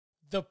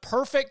The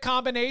perfect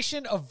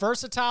combination of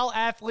versatile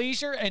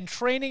athleisure and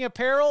training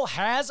apparel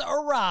has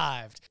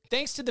arrived.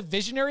 Thanks to the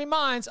visionary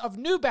minds of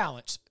New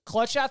Balance,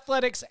 Clutch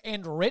Athletics,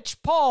 and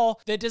Rich Paul,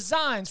 the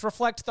designs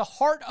reflect the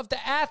heart of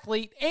the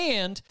athlete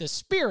and the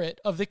spirit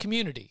of the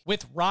community.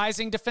 With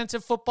rising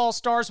defensive football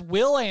stars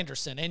Will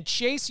Anderson and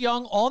Chase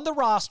Young on the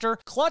roster,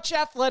 Clutch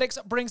Athletics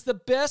brings the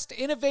best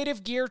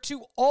innovative gear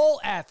to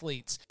all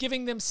athletes,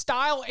 giving them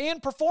style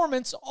and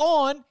performance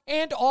on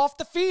and off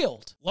the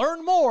field.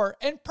 Learn more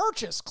and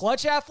purchase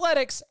Clutch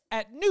Athletics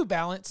at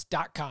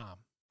newbalance.com.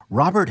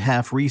 Robert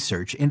Half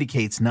research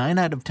indicates 9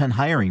 out of 10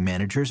 hiring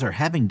managers are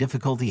having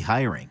difficulty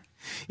hiring.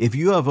 If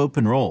you have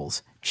open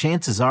roles,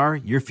 chances are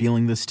you're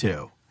feeling this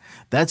too.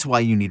 That's why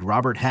you need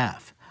Robert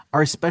Half.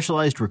 Our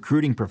specialized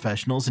recruiting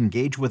professionals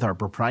engage with our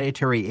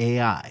proprietary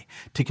AI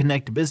to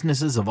connect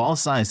businesses of all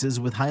sizes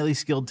with highly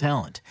skilled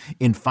talent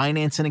in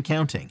finance and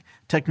accounting,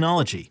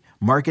 technology,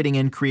 marketing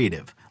and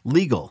creative,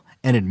 legal,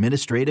 and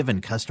administrative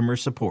and customer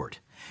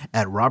support.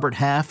 At Robert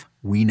Half,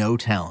 we know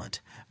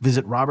talent.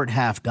 Visit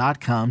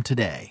roberthalf.com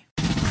today.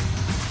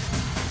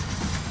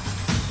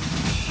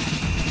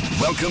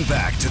 Welcome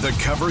back to the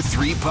Cover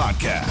 3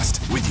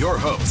 podcast with your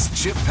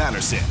hosts, Chip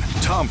Patterson,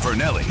 Tom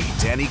Fernelli,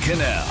 Danny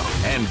Cannell,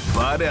 and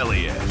Bud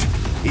Elliott.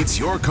 It's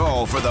your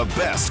call for the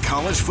best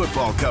college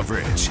football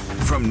coverage,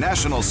 from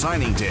National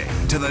Signing Day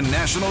to the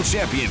National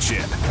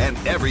Championship and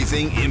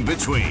everything in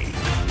between.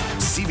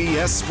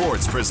 CBS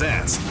Sports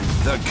presents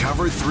the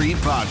Cover 3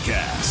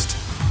 podcast.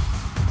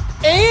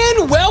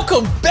 And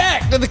welcome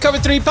back to the Cover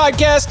 3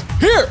 podcast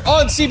here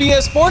on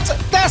CBS Sports.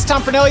 That's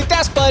Tom Fernelli,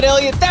 that's Bud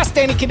Elliott, that's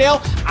Danny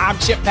Cannell. I'm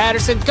Chip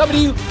Patterson, coming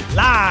to you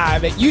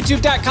live at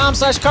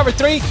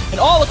youtube.com/cover3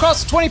 and all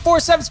across the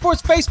 24/7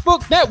 Sports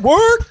Facebook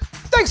network.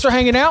 Thanks for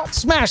hanging out.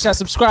 Smash that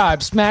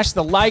subscribe, smash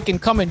the like,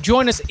 and come and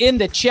join us in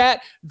the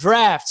chat.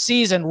 Draft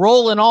season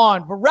rolling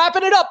on. We're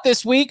wrapping it up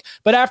this week,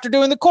 but after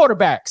doing the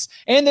quarterbacks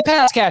and the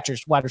pass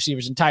catchers, wide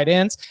receivers and tight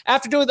ends,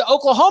 after doing the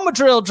Oklahoma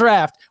drill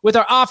draft with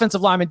our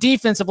offensive linemen,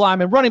 defensive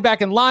linemen, running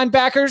back, and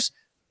linebackers,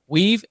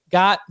 we've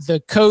got the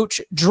coach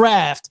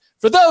draft.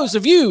 For those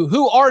of you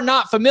who are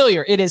not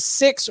familiar, it is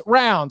 6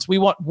 rounds. We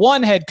want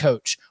 1 head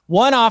coach,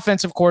 1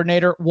 offensive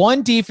coordinator,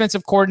 1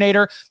 defensive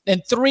coordinator,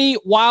 and 3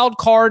 wild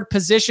card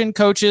position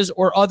coaches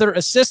or other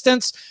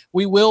assistants.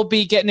 We will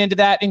be getting into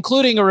that,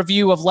 including a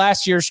review of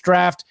last year's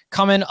draft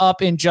coming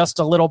up in just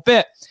a little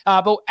bit.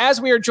 But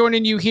as we are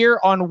joining you here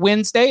on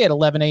Wednesday at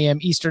 11 a.m.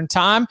 Eastern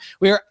Time,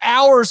 we are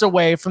hours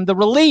away from the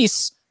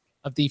release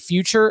of the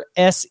future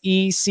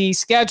SEC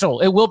schedule.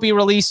 It will be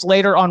released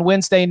later on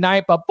Wednesday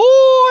night, but boy,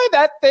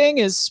 that thing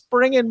is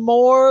springing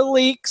more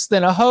leaks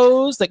than a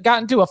hose that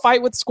got into a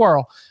fight with a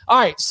squirrel. All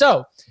right,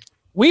 so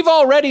we've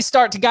already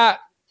started to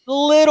got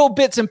little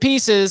bits and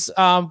pieces.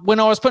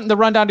 When I was putting the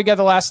rundown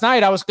together last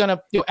night, I was going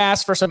to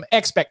ask for some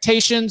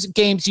expectations,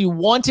 games you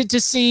wanted to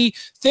see,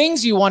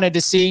 things you wanted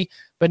to see.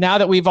 But now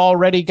that we've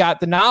already got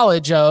the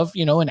knowledge of,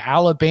 an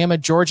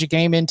Alabama-Georgia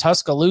game in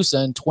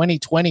Tuscaloosa in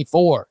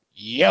 2024,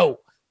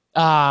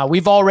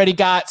 we've already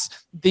got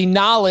the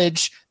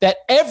knowledge that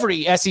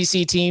every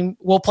SEC team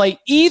will play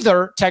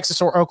either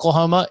Texas or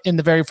Oklahoma in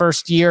the very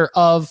first year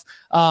of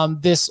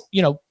this,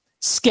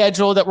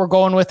 schedule that we're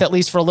going with, at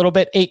least for a little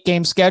bit,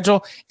 8-game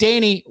schedule.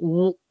 Danny,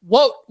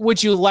 what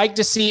would you like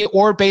to see,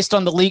 or based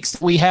on the leaks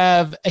that we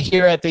have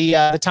here at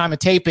the time of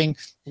taping,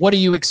 what are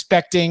you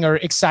expecting or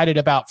excited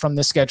about from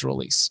the schedule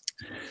release?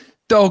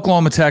 The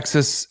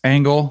Oklahoma-Texas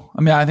angle.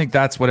 I mean, I think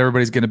that's what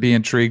everybody's going to be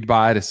intrigued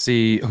by, to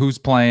see who's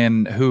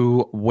playing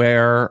who,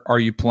 where are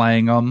you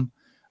playing them.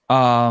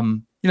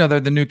 They're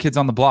the new kids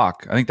on the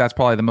block. I think that's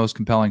probably the most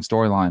compelling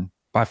storyline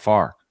by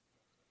far.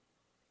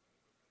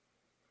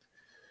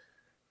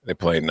 They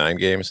playing 9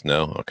 games?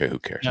 No? Okay, who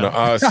cares?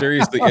 No,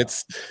 seriously,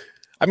 it's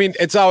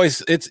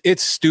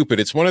stupid.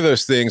 It's one of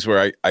those things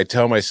where I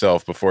tell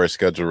myself before a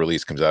schedule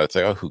release comes out, it's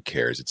like, oh, who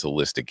cares? It's a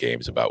list of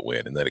games about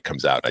when. And then it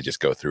comes out and I just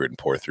go through it and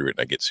pour through it and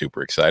I get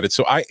super excited.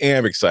 So I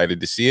am excited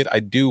to see it. I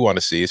do want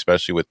to see,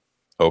 especially with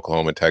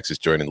Oklahoma and Texas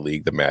joining the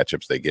league, the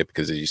matchups they get,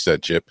 because as you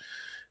said, Chip,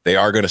 they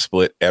are going to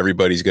split.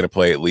 Everybody's going to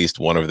play at least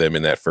one of them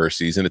in that first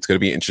season. It's going to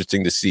be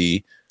interesting to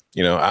see.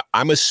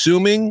 I'm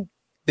assuming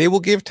they will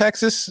give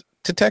Texas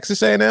to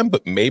Texas A&M,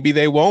 but maybe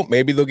they won't.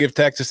 Maybe they'll give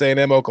Texas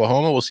A&M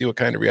Oklahoma. We'll see what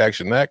kind of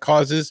reaction that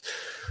causes.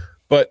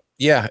 But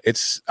yeah,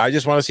 I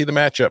just want to see the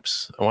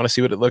matchups. I want to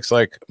see what it looks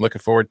like. I'm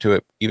looking forward to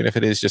it, even if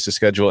it is just a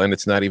schedule and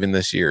it's not even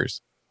this year's.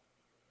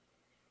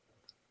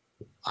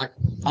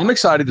 I'm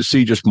excited to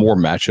see just more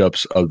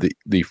matchups of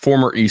the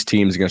former East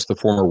teams against the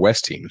former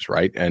West teams,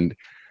 right? And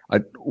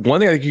one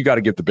thing I think you got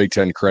to give the Big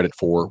Ten credit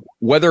for,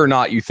 whether or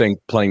not you think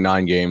playing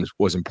 9 games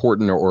was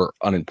important or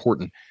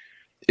unimportant,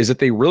 is that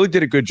they really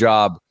did a good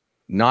job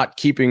not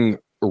keeping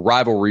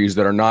rivalries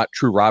that are not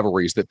true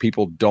rivalries that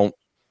people don't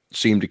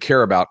seem to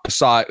care about,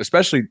 aside,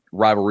 especially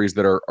rivalries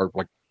that are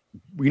like,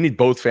 we need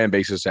both fan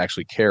bases to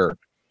actually care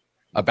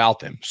about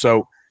them.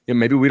 So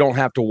maybe we don't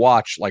have to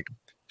watch like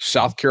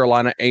South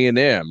Carolina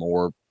A&M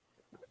or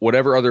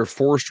whatever other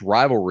forced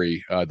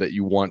rivalry that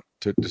you want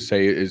to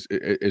say is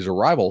a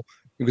rival.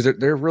 because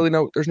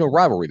there's no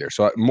rivalry there.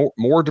 So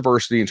more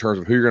diversity in terms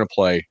of who you're going to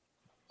play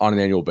on an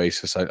annual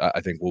basis,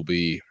 I think will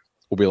be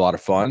a lot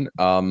of fun.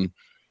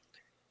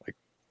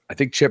 I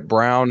think Chip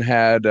Brown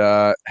had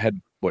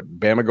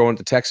Bama going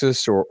to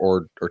Texas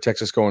or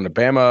Texas going to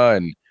Bama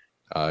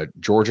and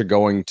Georgia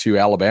going to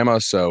Alabama.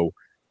 So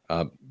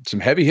some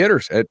heavy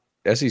hitters at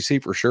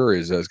SEC for sure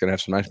is going to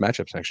have some nice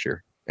matchups next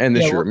year and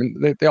this year. I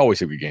mean, they always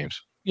have good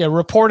games. Yeah,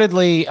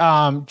 reportedly,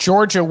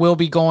 Georgia will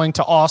be going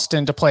to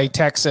Austin to play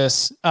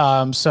Texas.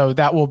 So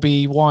that will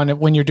be one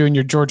when you're doing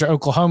your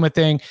Georgia-Oklahoma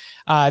thing.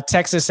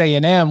 Texas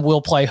A&M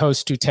will play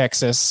host to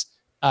Texas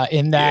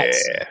in that.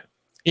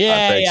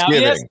 Yeah.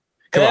 Thanksgiving.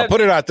 Come on,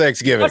 put it on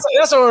Thanksgiving.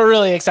 That's what we're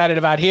really excited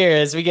about here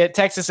is we get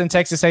Texas and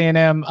Texas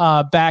A&M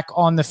back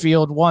on the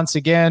field once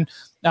again.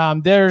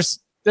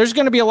 There's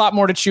going to be a lot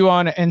more to chew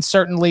on and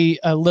certainly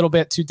a little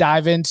bit to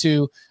dive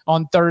into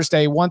on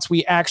Thursday once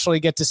we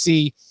actually get to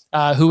see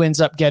who ends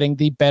up getting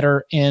the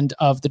better end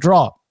of the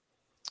draw.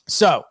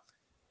 So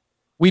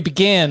we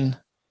begin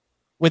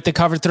with the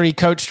Cover 3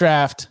 coach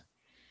draft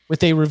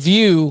with a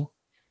review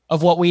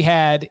of what we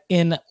had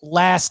in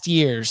last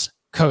year's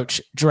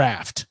coach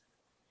draft.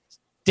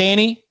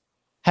 Danny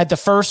had the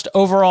first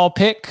overall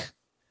pick,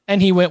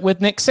 and he went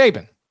with Nick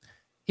Saban.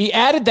 He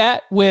added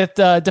that with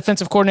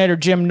defensive coordinator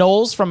Jim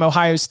Knowles from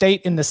Ohio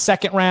State in the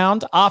second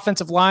round,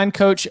 offensive line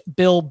coach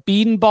Bill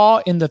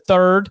Bedenbaugh in the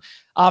third,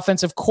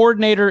 offensive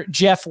coordinator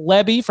Jeff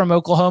Lebby from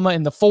Oklahoma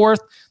in the fourth,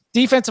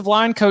 defensive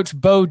line coach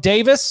Bo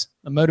Davis,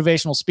 a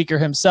motivational speaker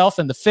himself,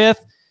 in the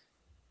fifth,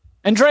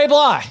 and Dre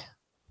Bly,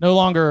 no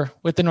longer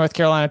with the North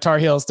Carolina Tar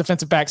Heels,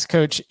 defensive backs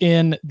coach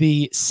in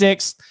the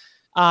sixth.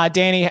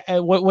 Danny,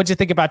 what'd you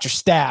think about your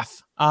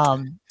staff?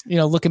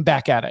 Looking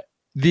back at it.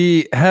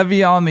 The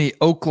heavy on the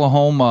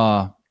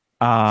Oklahoma,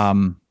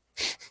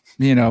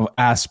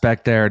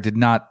 aspect there did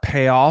not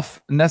pay off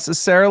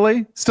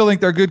necessarily. Still think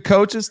they're good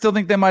coaches. Still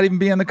think they might even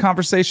be in the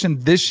conversation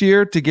this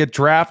year to get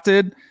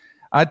drafted.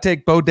 I'd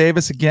take Bo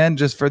Davis again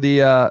just for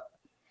the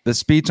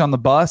speech on the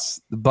bus,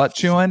 the butt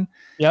chewing.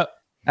 Yep.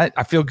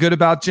 I feel good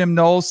about Jim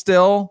Knowles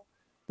still.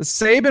 The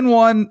Saban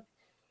one,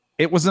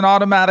 it was an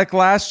automatic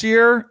last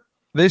year.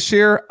 This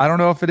year, I don't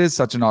know if it is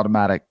such an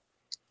automatic,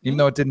 even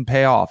though it didn't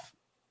pay off.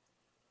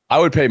 I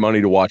would pay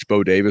money to watch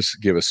Bo Davis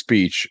give a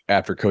speech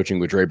after coaching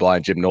with Dre Bly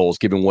and Jim Knowles,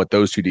 given what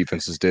those two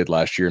defenses did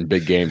last year in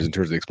big games in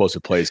terms of the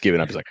explosive plays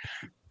given up. He's like,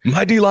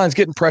 my D-line's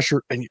getting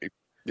pressure, and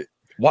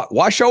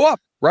why show up,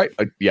 right?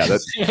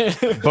 That's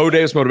Bo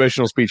Davis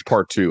motivational speech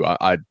part 2.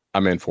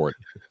 I'm in for it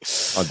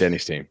on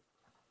Danny's team.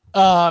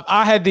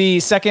 I had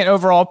the second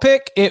overall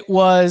pick. It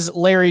was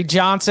Larry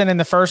Johnson in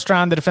the first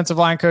round, the defensive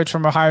line coach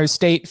from Ohio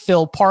State,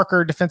 Phil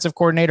Parker, defensive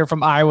coordinator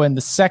from Iowa in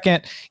the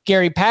second,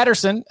 Gary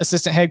Patterson,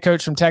 assistant head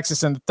coach from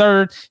Texas in the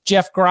third,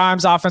 Jeff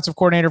Grimes, offensive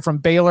coordinator from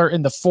Baylor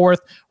in the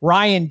fourth,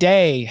 Ryan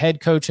Day,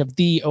 head coach of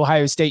The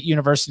Ohio State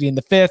University in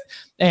the fifth,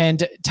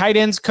 and tight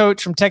ends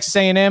coach from Texas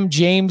A&M,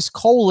 James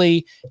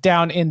Coley,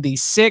 down in the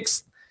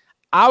sixth.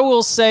 I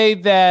will say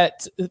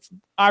that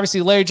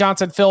obviously Larry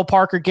Johnson, Phil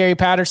Parker, Gary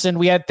Patterson,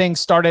 we had things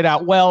started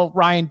out well.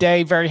 Ryan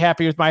Day, very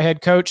happy with my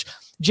head coach.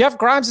 Jeff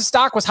Grimes'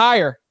 stock was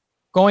higher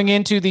going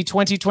into the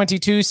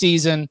 2022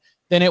 season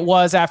than it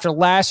was after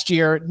last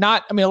year.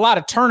 A lot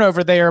of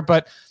turnover there,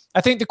 but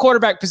I think the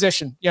quarterback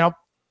position, the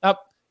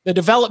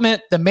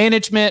development, the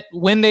management,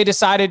 when they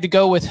decided to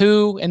go with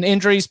who, and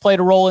injuries played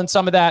a role in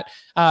some of that.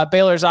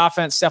 Baylor's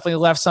offense definitely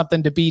left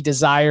something to be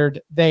desired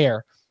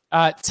there.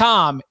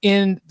 Tom,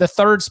 in the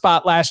third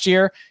spot last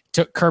year,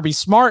 took Kirby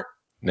Smart.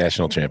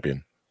 National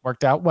champion.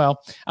 Worked out well.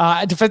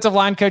 Defensive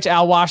line coach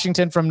Al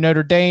Washington from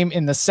Notre Dame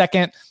in the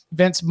second.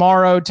 Vince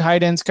Morrow,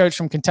 tight ends coach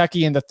from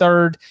Kentucky in the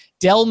third.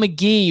 Dell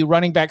McGee,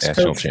 running backs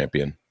National coach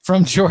champion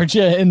from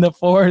Georgia in the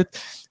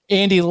fourth.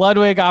 Andy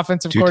Ludwig,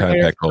 offensive coordinator.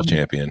 Two-time Pac-12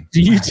 champion.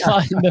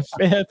 Utah in the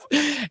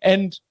fifth.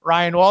 And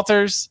Ryan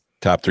Walters.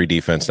 Top 3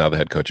 defense, now the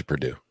head coach of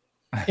Purdue.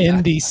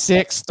 In the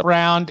sixth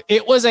round.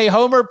 It was a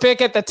homer pick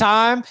at the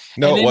time.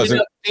 No, it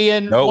wasn't.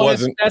 It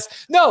wasn't.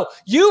 No,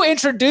 you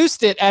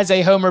introduced it as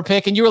a homer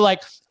pick, and you were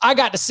like, I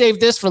got to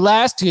save this for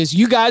last because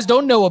you guys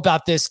don't know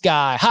about this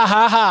guy. Ha,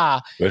 ha,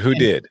 ha. But who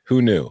did?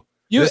 Who knew?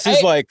 This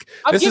is like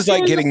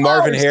getting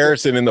Marvin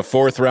Harrison in the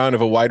fourth round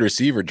of a wide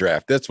receiver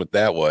draft. That's what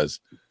that was.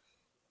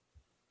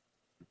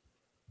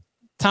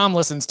 Tom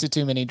listens to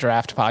too many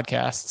draft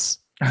podcasts.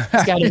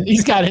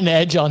 He's got an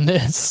edge on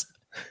this.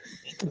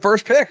 The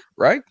first pick,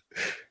 right?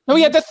 No,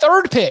 he had the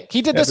third pick.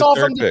 He did this all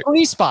from the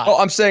 3 spot. Oh,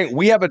 I'm saying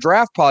we have a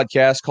draft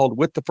podcast called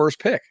With the First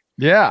Pick.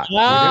 Yeah. There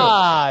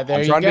you go.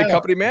 I'm trying to be a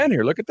company man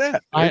here. Look at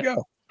that. There you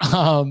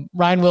go.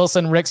 Ryan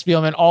Wilson, Rick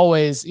Spielman,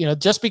 always,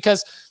 just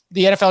because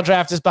the NFL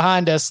draft is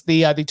behind us,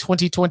 the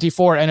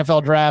 2024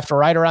 NFL draft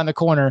right around the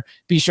corner,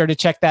 be sure to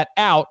check that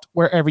out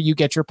wherever you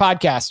get your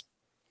podcast.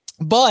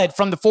 But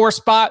from the 4th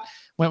spot,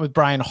 went with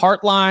Brian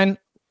Hartline,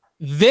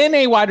 then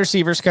a wide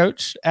receivers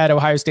coach at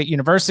Ohio State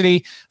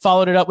University,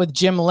 followed it up with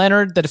Jim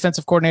Leonard, the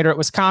defensive coordinator at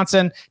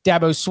Wisconsin,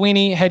 Dabo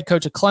Swinney, head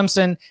coach at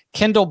Clemson,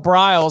 Kendall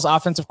Briles,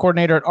 offensive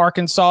coordinator at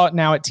Arkansas,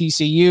 now at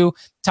TCU,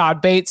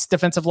 Todd Bates,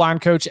 defensive line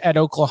coach at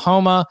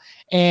Oklahoma,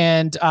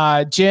 and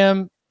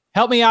Jim,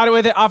 Help me out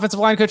with it. Offensive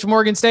line coach from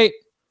Oregon State.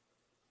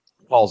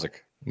 Halzak.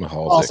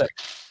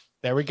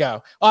 There we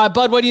go.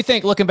 Bud, what do you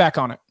think looking back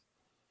on it?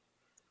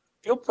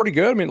 Feel pretty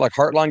good. I mean, like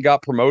Hartline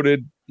got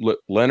promoted.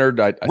 Leonard,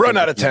 I run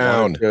out of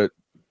town.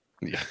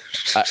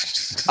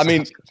 I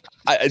mean,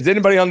 is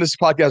anybody on this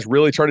podcast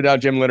really turning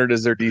down Jim Leonard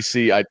as their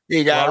DC?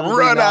 You got to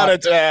run out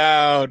of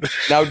town.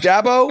 Now,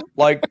 Dabo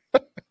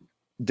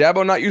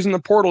not using the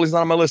portal. He's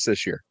not on my list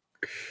this year.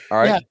 All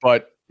right. Yeah.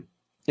 But,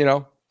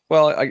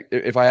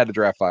 if I had to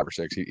draft 5 or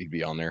 6, he'd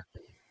be on there.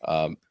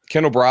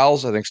 Kendall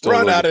Briles, I think, still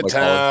run out of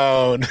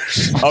town.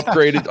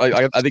 Upgraded.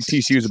 I think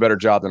TCU is a better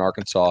job than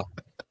Arkansas.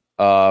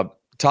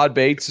 Todd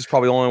Bates is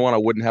probably the only one I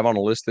wouldn't have on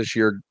the list this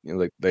year.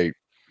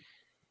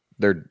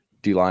 Their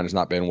D-line has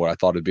not been what I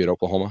thought it'd be at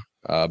Oklahoma.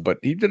 But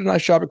he did a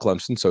nice job at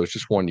Clemson, so it's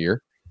just 1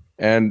 year.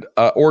 And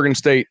Oregon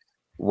State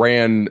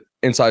ran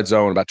inside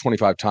zone about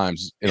 25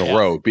 times in a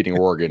row, beating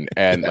Oregon.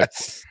 And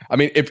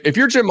if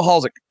you're Jim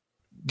Halzak,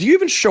 do you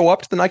even show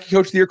up to the Nike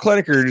Coach of the Year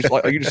clinic, or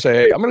you just say,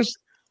 hey, I'm going to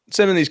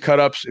send in these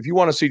cut-ups. If you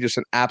want to see just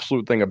an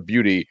absolute thing of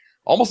beauty,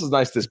 almost as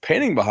nice as this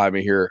painting behind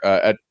me here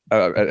at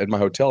my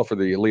hotel for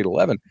the Elite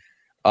 11.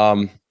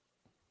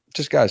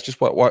 Just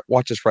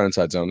watch this run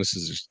inside zone. This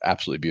is just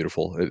absolutely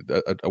beautiful,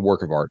 a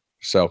work of art.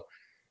 So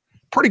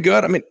pretty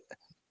good. I mean,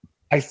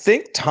 I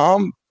think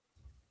Tom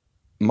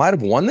might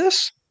have won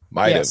this.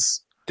 Might have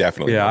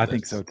definitely. Yeah, I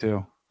think so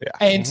too. Yeah.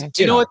 And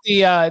do you know what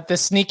the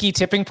sneaky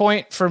tipping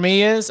point for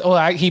me is?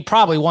 He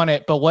probably won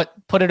it, but what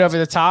put it over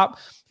the top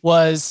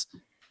was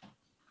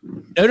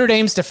Notre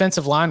Dame's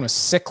defensive line was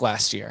sick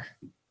last year.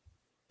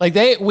 Like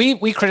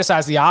we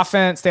criticized the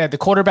offense. They had the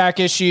quarterback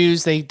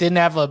issues. They didn't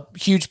have a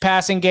huge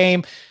passing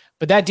game,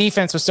 but that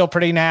defense was still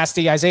pretty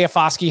nasty. Isaiah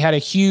Foskey had a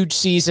huge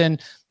season,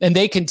 and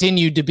they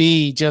continued to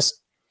be just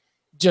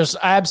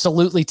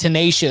absolutely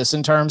tenacious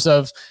in terms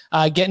of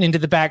getting into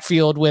the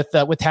backfield with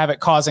havoc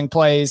causing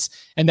plays.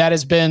 And that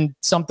has been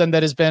something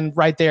that has been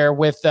right there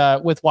with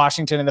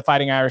Washington and the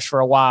Fighting Irish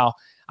for a while.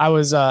 I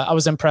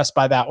was impressed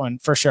by that one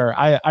for sure.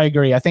 I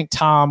agree. I think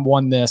Tom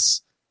won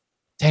this.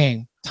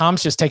 Dang,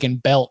 Tom's just taking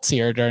belts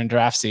here during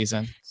draft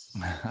season.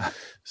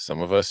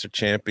 Some of us are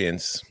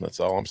champions. That's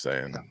all I'm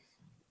saying.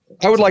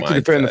 I would like to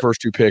defend the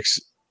first 2 picks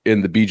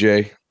in the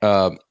BJ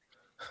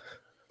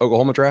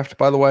Oklahoma draft,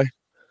 by the way.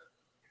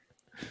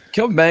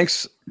 Kelvin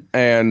Banks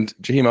and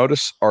Jaheim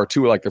Otis are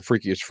 2 like the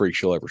freakiest freaks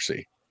you'll ever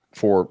see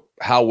for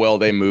how well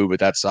they move at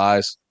that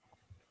size.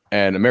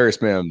 And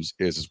Amarius Mims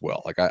is as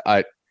well. Like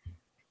I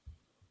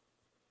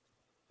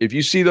if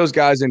you see those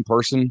guys in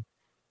person,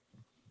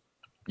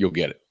 you'll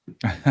get it.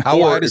 How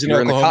wide is an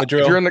Oklahoma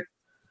drill? If you're in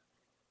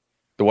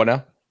the what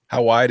now?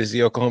 How wide is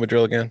the Oklahoma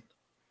drill again?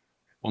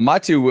 Well,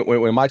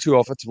 when my 2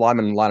 offensive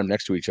linemen line them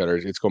next to each other,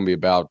 it's going to be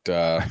about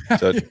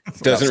so it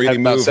doesn't really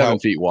move about 7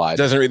 feet wide.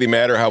 Doesn't really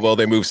matter how well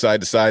they move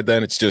side to side.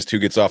 Then it's just who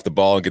gets off the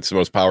ball and gets the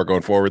most power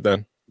going forward.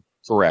 Then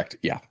correct.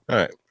 Yeah. All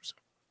right.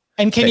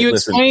 And can you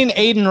explain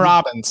Aiden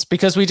Robbins,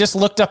 because we just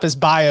looked up his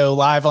bio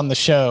live on the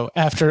show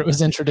after it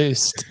was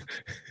introduced?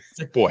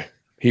 Boy,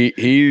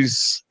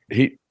 he's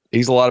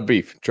a lot of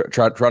beef.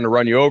 Trying to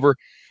run you over.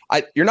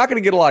 You're not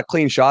going to get a lot of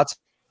clean shots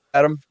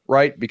at him,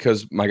 right?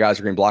 Because my guys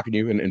are going to be blocking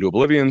you into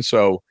oblivion.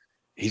 So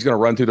he's going to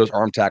run through those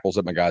arm tackles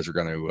that my guys are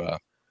going to,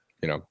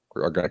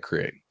 are going to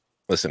create.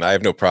 Listen, I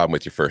have no problem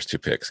with your first 2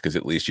 picks because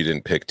at least you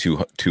didn't pick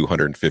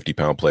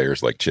 250-pound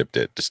players like Chip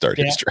did to start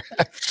his draft.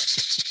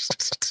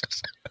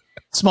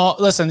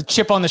 Listen,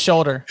 chip on the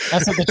shoulder.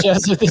 That's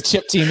what the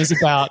Chip team is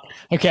about.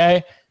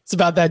 Okay, it's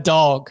about that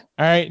dog.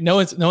 All right, no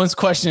one's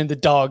questioning the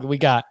dog we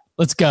got.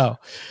 Let's go.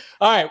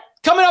 All right.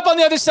 Coming up on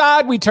the other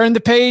side, we turn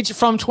the page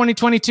from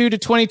 2022 to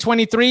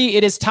 2023.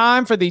 It is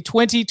time for the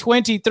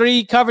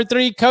 2023 Cover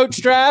 3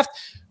 Coach Draft.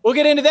 We'll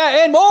get into that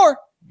and more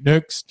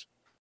next.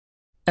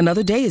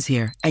 Another day is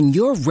here, and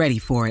you're ready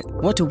for it.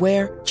 What to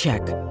wear?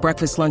 Check.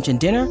 Breakfast, lunch, and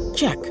dinner?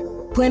 Check.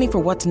 Planning for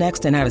what's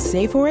next and how to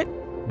save for it?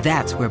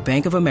 That's where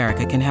Bank of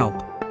America can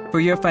help. For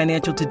your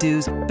financial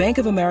to-dos, Bank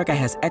of America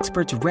has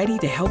experts ready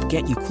to help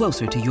get you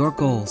closer to your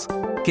goals.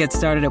 Get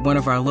started at one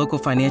of our local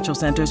financial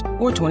centers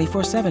or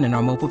 24/7 in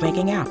our mobile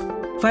banking app.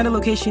 Find a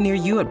location near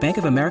you at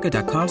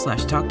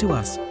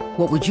bankofamerica.com/talktous.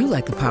 What would you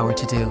like the power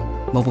to do?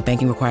 Mobile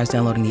banking requires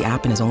downloading the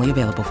app and is only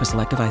available for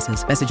select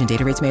devices. Message and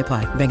data rates may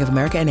apply. Bank of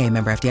America NA,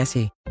 member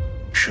FDIC.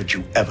 Should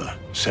you ever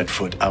set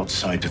foot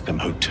outside of the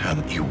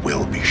hotel, you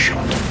will be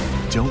shot.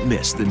 Don't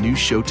miss the new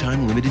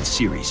Showtime limited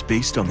series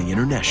based on the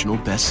international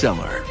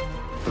bestseller.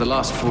 For the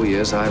last 4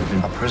 years, I've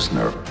been a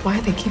prisoner. Why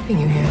are they keeping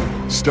you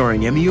here?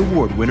 Starring Emmy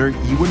Award winner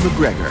Ewan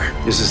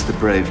McGregor. This is the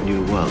brave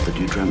new world that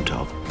you dreamt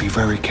of. Be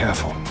very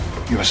careful.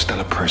 You are still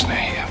a prisoner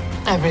here.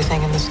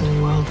 Everything in this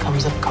new world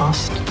comes at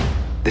cost.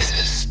 This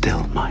is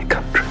still my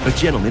country. A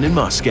Gentleman in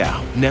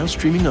Moscow, now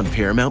streaming on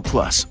Paramount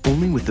Plus,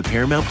 only with the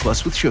Paramount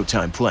Plus with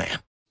Showtime plan.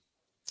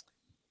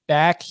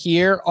 Back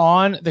here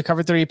on the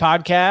Cover 3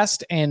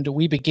 podcast, and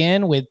we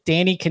begin with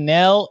Danny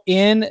Kanell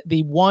in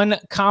the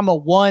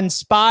 1,1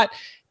 spot.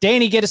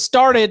 Danny, get us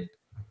started.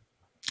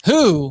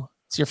 Who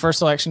is your first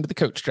selection to the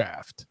coach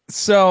draft?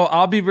 So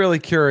I'll be really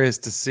curious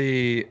to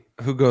see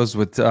who goes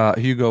with who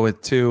you go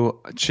with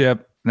 2.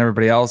 Chip, and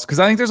everybody else? Because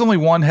I think there's only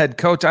one head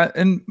coach.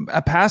 In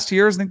past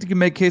years, I think you can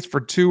make case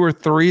for 2 or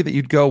 3 that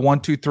you'd go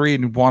 1, 2, 3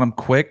 and you'd want them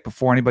quick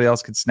before anybody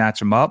else could snatch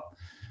them up.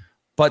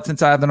 But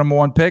since I have the number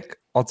 1 pick,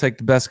 I'll take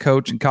the best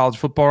coach in college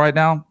football right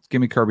now.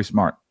 Give me Kirby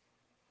Smart.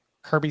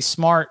 Kirby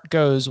Smart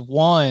goes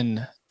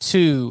 1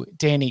 to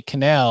Danny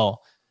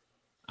Cannell.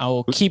 I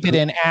will keep it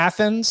in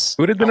Athens.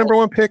 Who did the number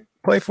 1 pick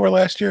play for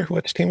last year?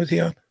 Which team was he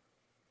on?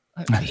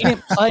 He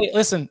didn't play.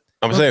 Listen.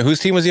 I'm saying, whose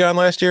team was he on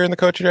last year in the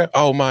coaching draft?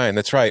 Oh, mine.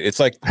 That's right. It's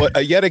like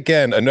yet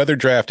again another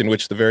draft in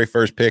which the very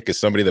first pick is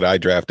somebody that I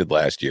drafted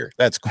last year.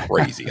 That's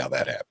crazy how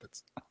that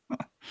happens.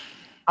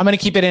 I'm going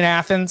to keep it in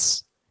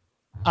Athens.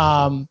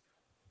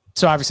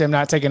 So obviously I'm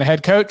not taking a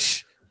head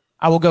coach.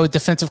 I will go with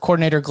defensive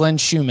coordinator Glenn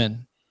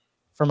Schumann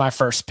for my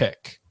first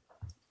pick.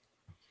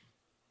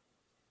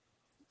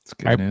 That's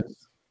good news.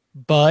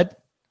 Bud.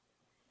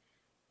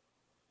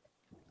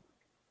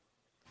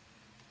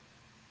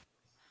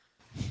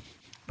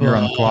 You're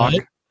on the clock.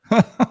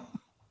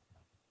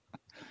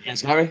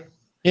 Yes, Tommy?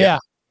 Yeah.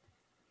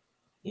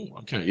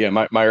 Okay. Yeah,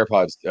 my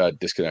AirPods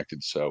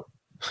disconnected, so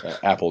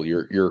Apple,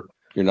 you're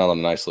not on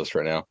the nice list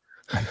right now.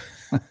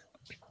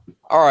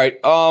 All right.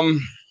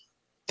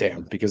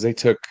 Damn, because they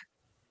took.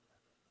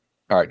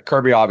 All right,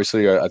 Kirby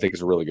obviously I think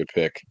is a really good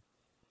pick.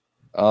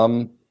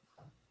 I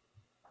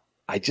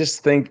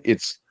just think I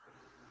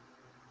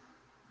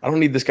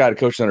don't need this guy to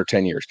coach another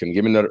 10 years. Can you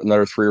give me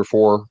another 3 or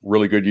 4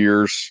 really good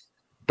years?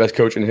 Best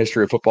coach in the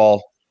history of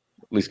football,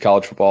 at least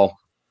college football.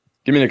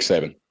 Give me Nick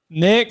Saban.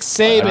 Nick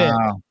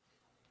Saban.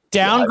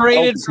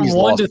 Downgraded from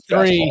 1 to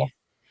 3.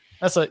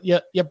 That's you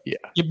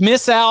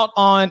miss out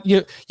on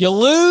you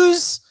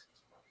lose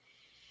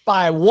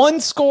by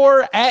 1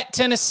 score at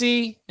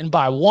Tennessee and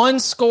by 1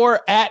 score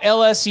at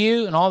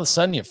LSU, and all of a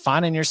sudden you're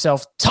finding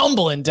yourself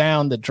tumbling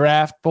down the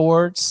draft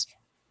boards.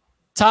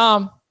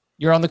 Tom,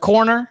 you're on the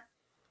corner.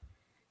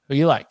 Who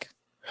you like?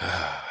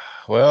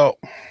 Well,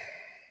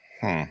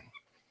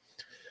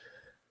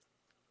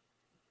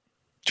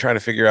 trying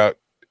to figure out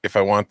if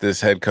I want this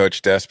head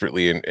coach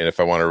desperately and if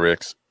I want to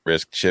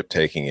risk Chip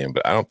taking him,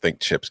 but I don't think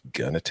Chip's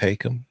gonna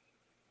take him.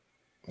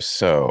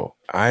 So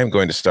I'm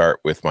going to start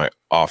with my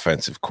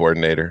offensive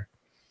coordinator.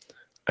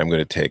 I'm going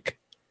to take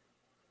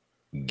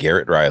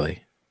Garrett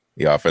Riley,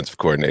 the offensive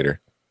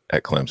coordinator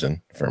at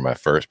Clemson, for my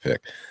first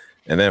pick.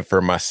 And then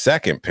for my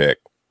second pick,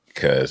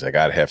 because I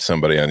got to have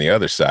somebody on the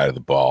other side of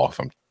the ball,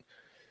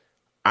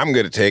 I'm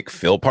going to take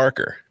Phil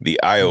Parker, the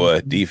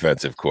Iowa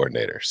defensive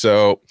coordinator.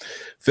 So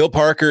Phil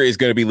Parker is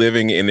going to be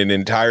living in an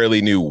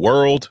entirely new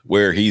world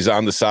where he's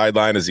on the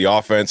sideline as the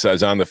offense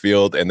is on the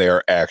field and they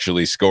are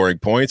actually scoring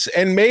points.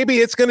 And maybe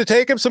it's going to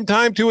take him some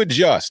time to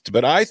adjust.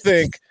 But I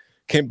think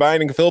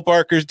combining Phil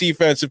Parker's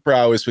defensive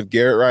prowess with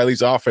Garrett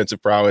Riley's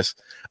offensive prowess,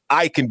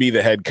 I can be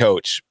the head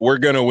coach. We're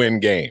going to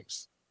win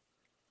games.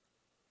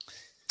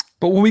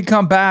 But when we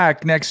come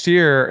back next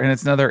year and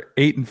it's another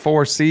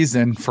 8-4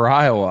 season for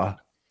Iowa,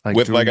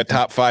 with a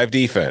top 5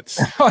 defense.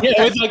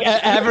 Yeah, with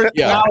average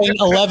allowing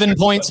 11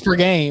 points per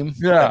game.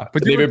 Yeah.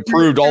 But they've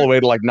improved all the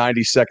way to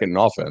 92nd in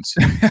offense.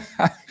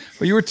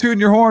 Well, you were tooting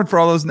your horn for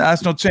all those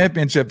national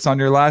championships on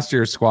your last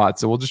year's squad.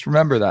 So we'll just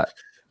remember that.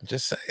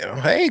 Just say,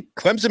 hey,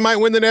 Clemson might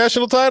win the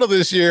national title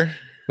this year.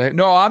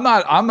 No, I'm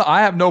not.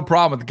 I have no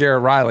problem with the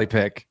Garrett Riley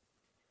pick.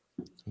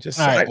 Just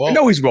I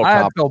know he's well compensated.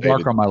 I have Phil compensated.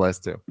 Parker on my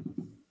list too.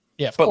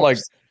 Yeah, of but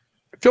course.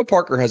 Phil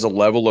Parker has a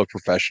level of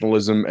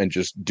professionalism and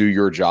just do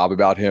your job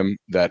about him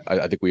that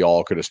I think we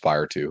all could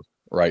aspire to,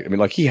 right? I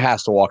mean, he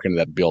has to walk into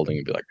that building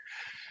and be like,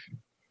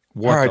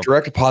 all right,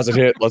 direct deposit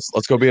hit. Let's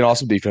go be an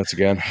awesome defense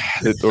again.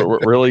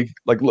 Really,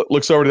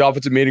 looks over to the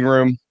offensive meeting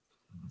room.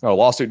 Oh,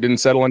 lawsuit didn't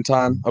settle in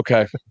time.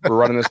 Okay, we're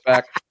running this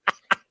back.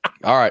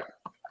 All right.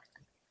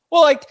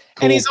 Well, cool.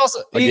 And he's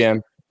also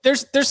again.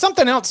 There's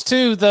something else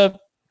too.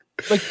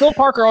 Phil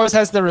Parker always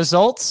has the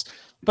results,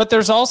 but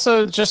there's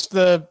also just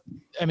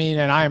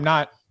and I am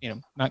not,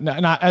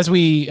 not as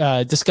we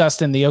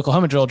discussed in the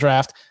Oklahoma drill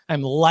draft,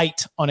 I'm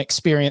light on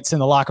experience in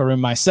the locker room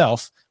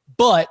myself,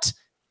 but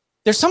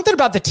there's something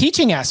about the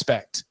teaching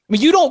aspect. I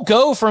mean, you don't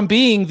go from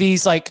being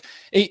these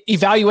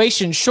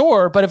evaluation,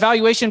 sure, but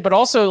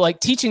also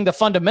teaching the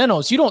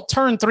fundamentals. You don't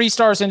turn 3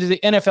 stars into the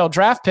NFL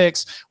draft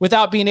picks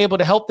without being able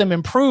to help them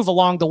improve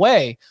along the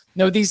way.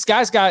 These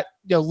guys got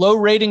low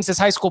ratings as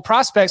high school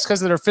prospects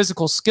because of their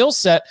physical skill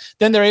set.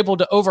 Then they're able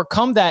to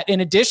overcome that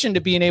in addition to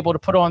being able to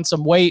put on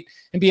some weight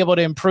and be able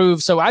to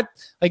improve. So I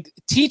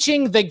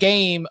teaching the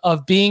game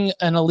of being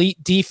an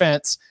elite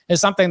defense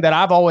is something that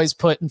I've always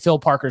put in Phil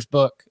Parker's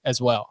book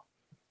as well.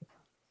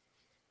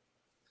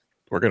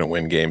 We're going to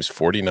win games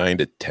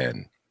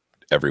 49-10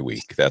 every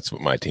week. That's what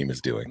my team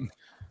is doing.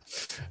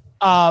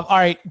 All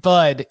right,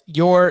 Bud,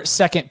 your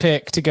second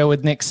pick to go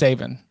with Nick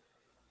Saban.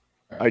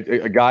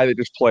 A guy that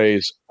just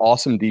plays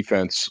awesome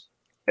defense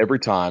every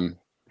time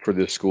for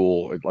this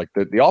school.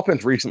 The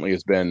offense recently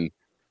has been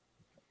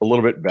a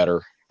little bit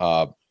better.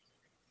 I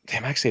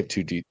actually have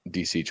 2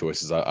 DC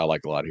choices I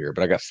like a lot here,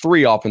 but I got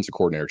 3 offensive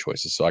coordinator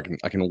choices, so I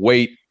can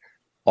wait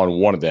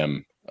on one of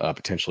them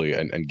potentially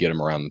and get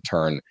him around the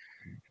turn.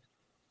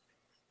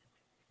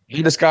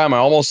 had this guy on my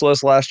almost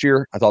list last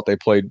year. I thought they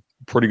played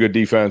pretty good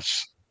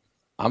defense.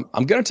 I'm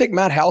going to take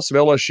Matt House of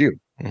LSU.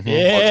 Yeah.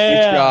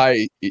 This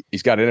guy,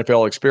 he's got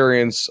NFL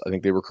experience. I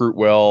think they recruit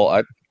well.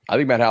 I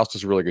think Matt House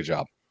does a really good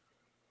job.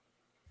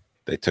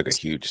 They took a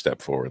huge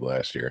step forward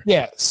last year.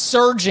 Yeah,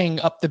 surging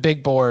up the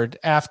big board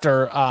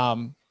after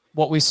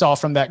what we saw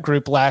from that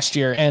group last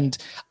year. And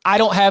I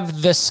don't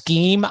have the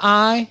scheme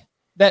eye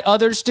that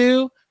others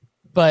do,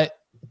 but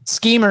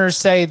schemers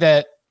say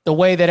that the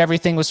way that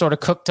everything was sort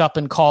of cooked up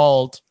and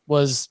called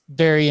was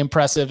very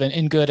impressive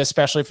and good,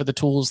 especially for the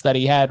tools that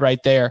he had right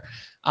there.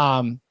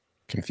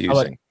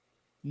 Confusing.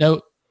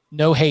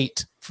 No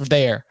hate for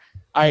there.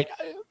 All right.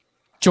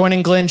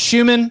 Joining Glenn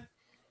Schumann,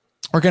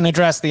 we're going to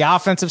address the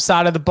offensive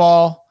side of the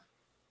ball.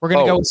 We're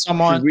going to go with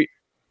someone.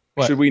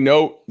 Should we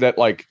note that,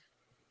 like,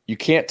 you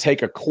can't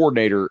take a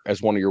coordinator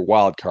as one of your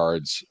wild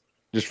cards,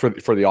 just for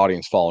the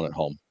audience following at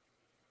home?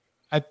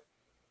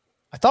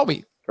 I thought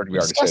we already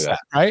say that,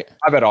 right?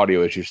 I've had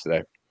audio issues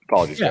today.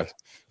 Apologies, guys.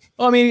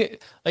 Well, I mean,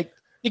 like,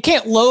 you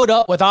can't load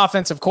up with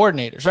offensive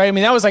coordinators, right? I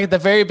mean, that was like at the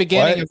very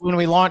beginning of when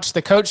we launched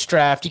the coach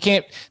draft. You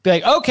can't be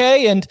like,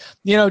 okay, and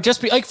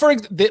just be like,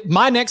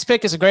 my next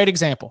pick is a great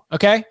example.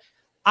 Okay,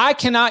 I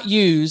cannot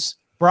use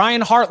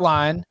Brian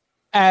Hartline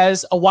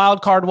as a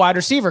wild card wide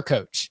receiver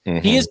coach.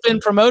 Mm-hmm. He has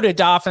been promoted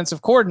to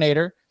offensive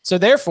coordinator, so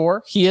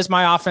therefore he is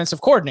my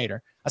offensive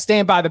coordinator. I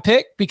stand by the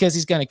pick because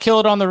he's going to kill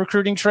it on the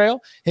recruiting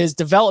trail. His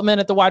development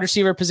at the wide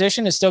receiver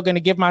position is still going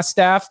to give my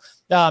staff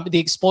the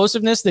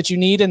explosiveness that you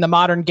need in the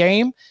modern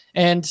game.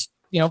 And,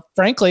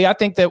 frankly, I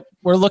think that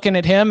we're looking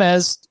at him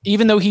as,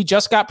 even though he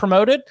just got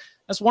promoted,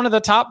 as one of the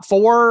top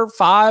 4 or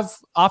 5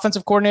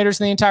 offensive coordinators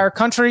in the entire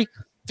country.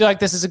 I feel like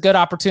this is a good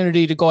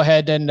opportunity to go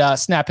ahead and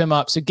snap him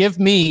up. So give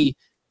me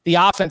the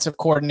offensive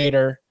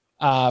coordinator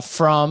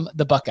from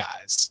the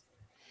Buckeyes.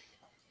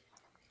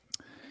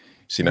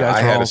 See, now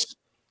I had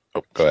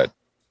go ahead.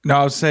 No,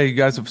 I would say you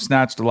guys have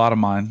snatched a lot of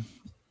mine,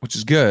 which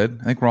is good.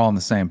 I think we're all on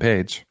the same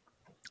page.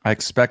 I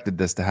expected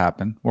this to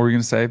happen. What were you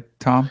going to say,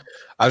 Tom?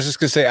 I was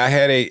just going to say I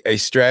had a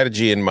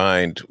strategy in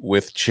mind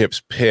with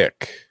Chip's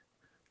pick,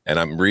 and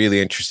I'm really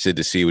interested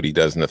to see what he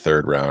does in the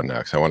 3rd round now,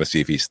 because I want to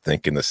see if he's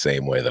thinking the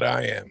same way that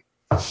I am.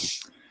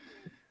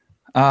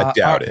 I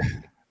doubt it.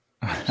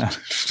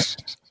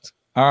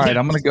 All right,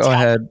 I'm going to go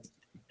ahead.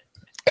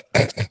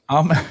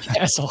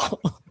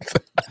 Asshole.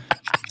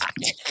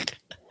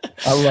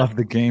 I love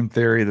the game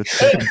theory that's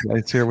taking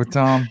place here with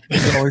Tom.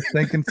 He's always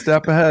thinking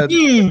step ahead.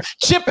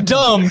 Chip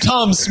dumb,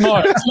 Tom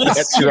smart.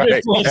 That's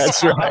right.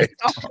 That's right.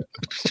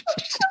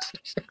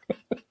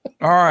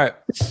 All right.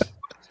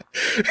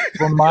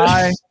 For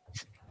my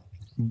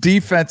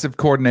defensive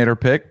coordinator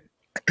pick,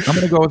 I'm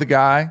going to go with a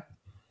guy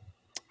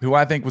who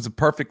I think was a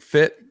perfect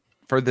fit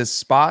for this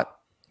spot.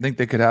 I think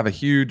they could have a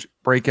huge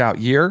breakout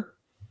year.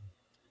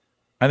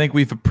 I think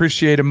we've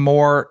appreciated him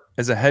more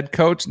as a head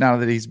coach now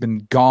that he's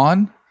been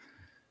gone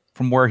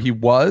from where he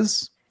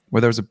was,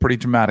 where there was a pretty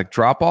dramatic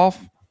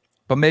drop-off.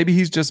 But maybe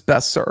he's just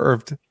best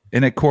served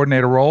in a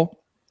coordinator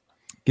role.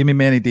 Give me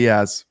Manny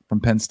Diaz from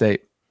Penn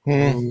State.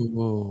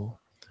 Ooh.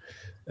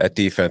 That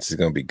defense is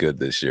going to be good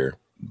this year.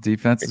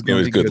 Defense is going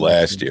to be good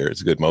last year.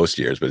 It's good most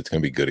years, but it's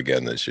going to be good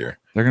again this year.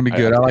 They're going to be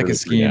good. I like his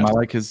scheme. I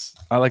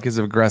like his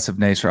aggressive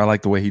nature. I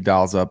like the way he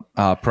dials up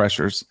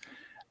pressures.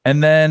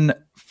 And then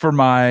for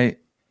my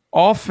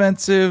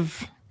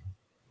offensive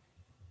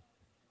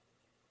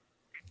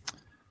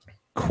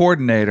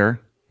coordinator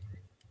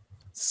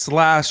 /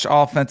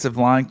 offensive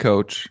line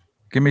coach,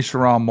 give me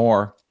Sherrone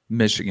Moore,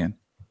 Michigan.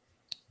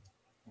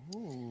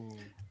 Ooh.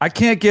 I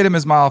can't get him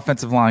as my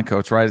offensive line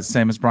coach, right? It's the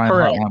same as Brian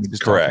Hartline. We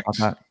just correct. Talked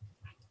about that.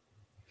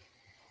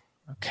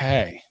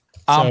 Okay.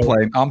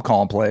 I'm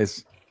calling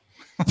plays.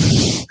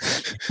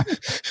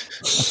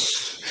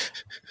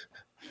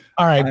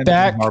 All right,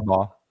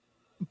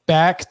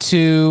 back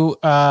to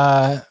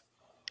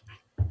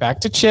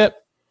Chip.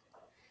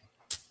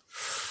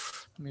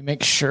 Let me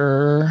make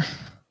sure.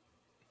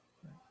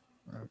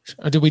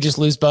 Or did we just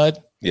lose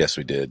Bud? Yes,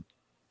 we did.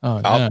 Oh,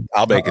 no.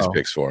 I'll make his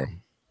picks for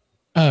him.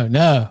 Oh,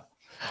 no.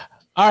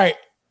 All right.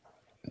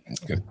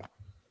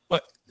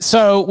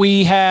 So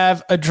we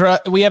have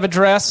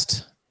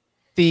addressed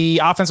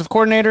the offensive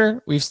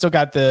coordinator. We've still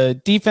got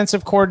the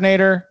defensive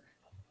coordinator.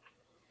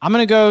 I'm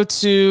going to go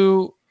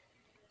to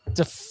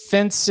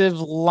defensive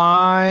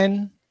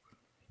line.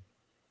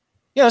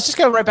 Yeah, let's just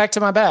go right back to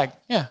my bag.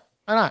 Yeah,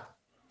 why not?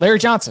 Larry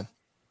Johnson.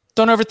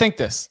 Don't overthink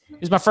this. He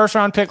was my 1st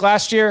round pick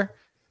last year.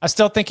 I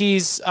still think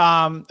he's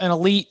an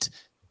elite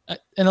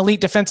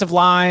defensive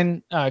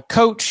line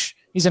coach.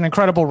 He's an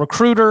incredible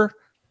recruiter,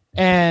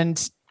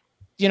 and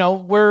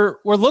we're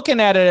looking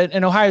at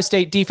an Ohio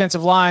State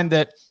defensive line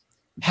that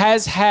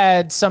has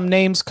had some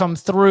names come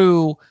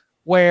through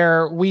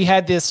where we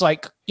had this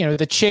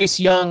the Chase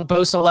Young,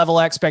 Bosa level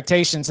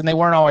expectations, and they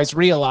weren't always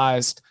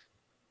realized.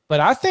 But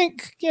I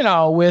think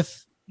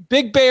with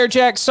Big Bear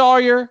Jack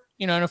Sawyer,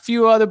 and a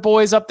few other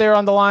boys up there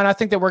on the line, I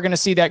think that we're going to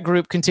see that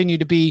group continue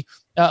to be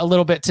a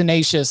little bit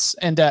tenacious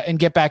and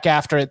get back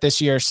after it this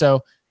year.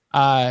 So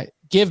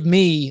give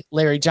me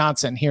Larry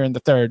Johnson here in the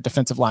 3rd,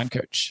 defensive line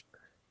coach.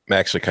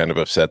 actually kind of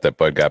upset that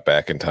Bud got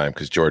back in time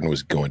because Jordan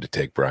was going to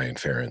take Brian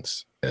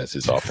Ferentz as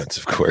his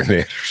offensive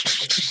coordinator.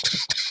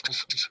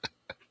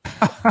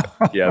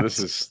 Yeah,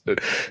 this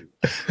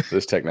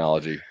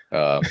technology.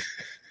 I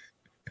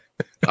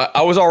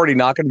was already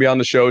not going to be on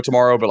the show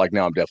tomorrow, but like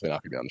now I'm definitely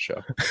not going to be on the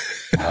show.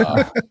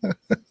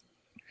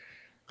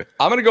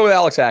 I'm going to go with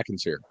Alex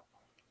Atkins here.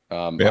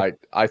 Yep.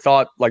 I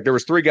thought like there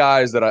was 3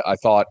 guys that I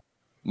thought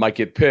might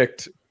get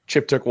picked.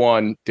 Chip took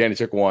one. Danny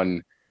took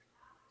one.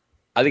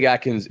 I think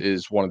Atkins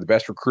is one of the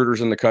best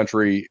recruiters in the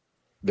country.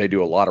 They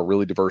do a lot of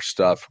really diverse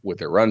stuff with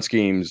their run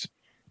schemes.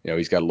 You know,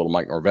 he's got a little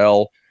Mike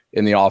Norvell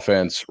in the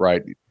offense,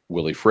 right?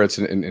 Willie Fritz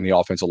in the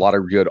offense, a lot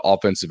of good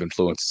offensive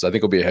influences. I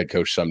think he'll be a head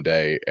coach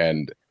someday,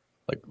 and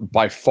like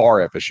by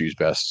far FSU's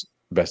best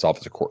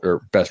offensive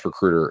or best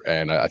recruiter,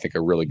 and I think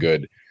a really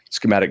good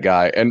schematic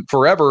guy. And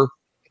forever,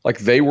 like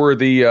they were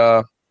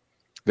the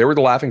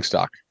laughing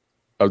stock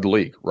of the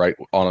league, right,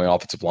 on the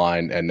offensive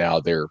line, and now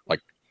they're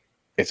like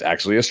it's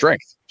actually a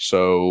strength.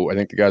 So I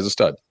think the guy's a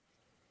stud.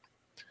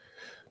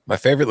 My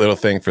favorite little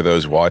thing for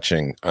those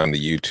watching on the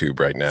YouTube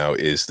right now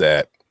is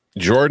that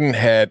Jordan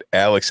had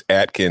Alex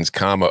Atkins,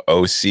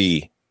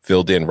 OC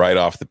filled in right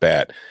off the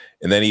bat.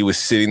 And then he was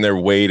sitting there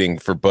waiting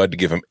for Bud to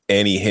give him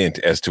any hint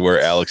as to where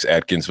Alex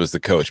Atkins was the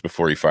coach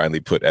before he finally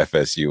put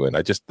FSU in.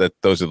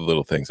 Those are the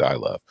little things I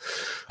love.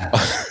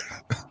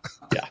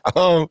 Yeah.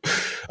 All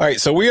right.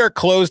 So we are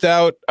closed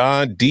out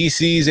on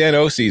DCs and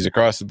OCs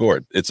across the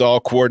board. It's all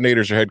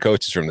coordinators or head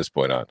coaches from this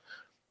point on,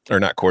 or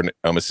not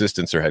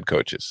assistants or head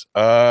coaches.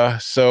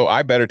 So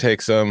I better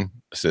take some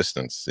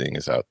assistants, seeing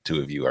as how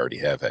 2 of you already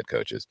have head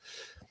coaches.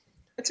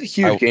 That's a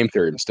huge game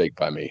theory mistake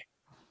by me.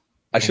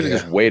 I should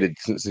have just waited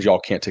since y'all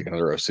can't take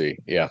another OC.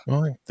 Yeah.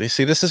 Well, they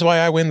see, this is why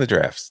I win the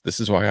drafts. This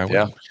is why I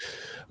win.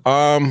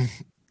 Yeah.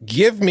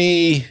 Give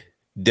me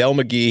Del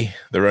McGee,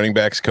 the running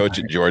backs coach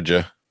at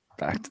Georgia.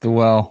 Back to the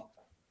well.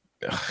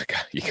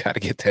 You got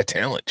to get that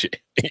talent.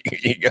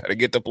 You got to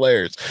get the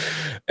players.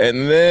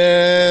 And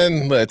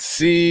then let's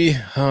see. Do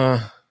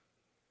I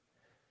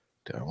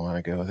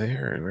want to go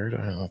there?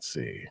 Let's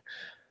see.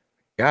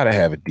 Got to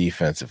have a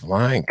defensive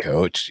line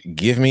coach.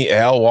 Give me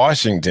Al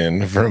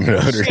Washington from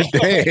Notre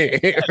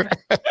Dame.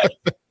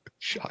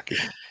 Shocking.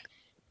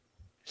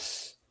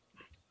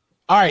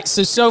 All right,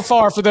 so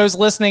far for those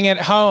listening at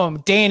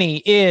home,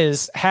 Danny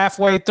is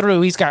halfway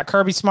through. He's got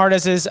Kirby Smart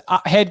as his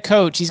head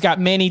coach. He's got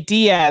Manny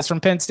Diaz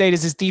from Penn State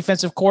as his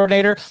defensive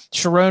coordinator,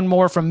 Sharon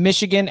Moore from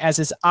Michigan as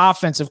his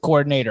offensive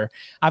coordinator.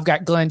 I've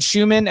got Glenn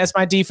Schumann as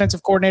my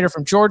defensive coordinator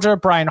from Georgia,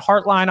 Brian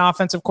Hartline,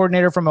 offensive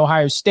coordinator from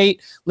Ohio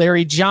State,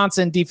 Larry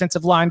Johnson,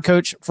 defensive line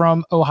coach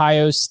from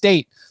Ohio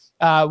State.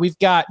 We've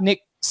got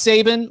Nick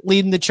Saban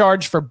leading the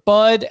charge for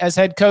Bud as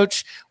head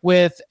coach,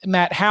 with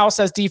Matt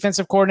House as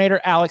defensive coordinator,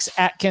 Alex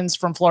Atkins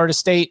from Florida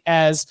State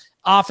as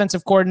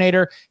offensive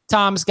coordinator.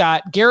 Tom's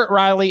got Garrett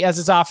Riley as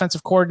his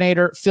offensive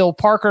coordinator, Phil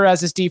Parker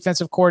as his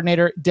defensive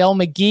coordinator, Del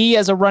McGee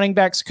as a running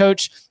backs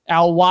coach,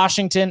 Al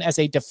Washington as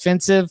a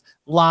defensive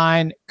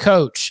line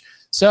coach.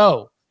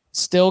 So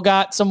still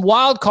got some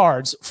wild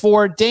cards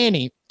for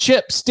Danny.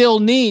 Chip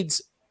still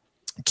needs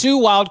 2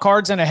 wild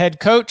cards and a head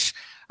coach.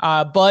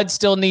 Bud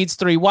still needs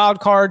 3 wild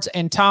cards,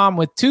 and Tom,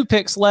 with 2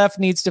 picks left,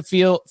 needs to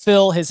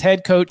fill his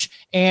head coach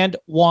and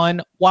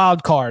 1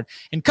 wild card.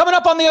 And coming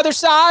up on the other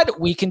side,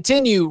 we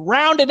continue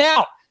rounding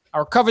out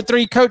our Cover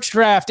 3 coach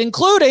draft,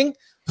 including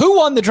who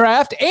won the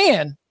draft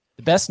and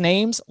the best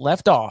names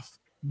left off.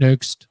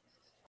 Next.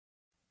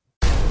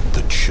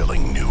 The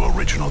chilling new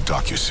original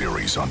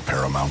docuseries on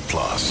Paramount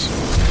Plus.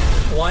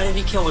 Why did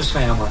he kill his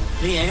family?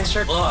 The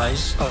answer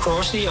lies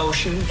across the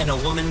ocean in a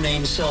woman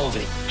named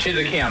Sylvie. She's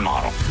a Ken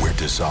model. Where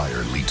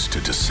desire leads to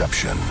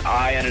deception.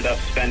 I ended up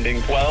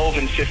spending $12,000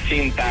 and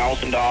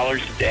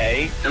 $15,000 a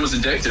day. It was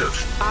addictive.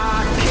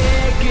 I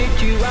can't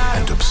get you out.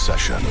 And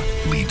obsession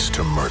leads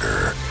to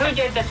murder. Who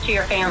did this to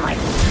your family?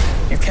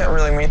 You can't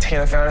really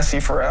maintain a fantasy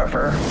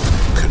forever.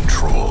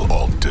 Control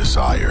Alt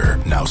Desire.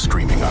 Now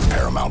streaming on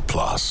Paramount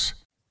Plus.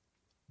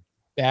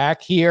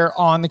 Back here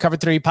on the Cover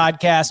 3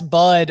 podcast.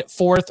 Bud,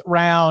 4th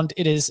round.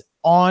 It is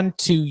on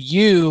to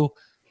you.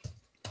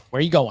 Where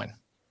are you going?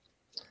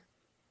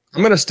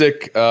 I'm going to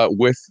stick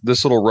with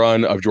this little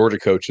run of Georgia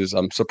coaches.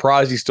 I'm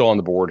surprised he's still on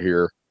the board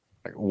here.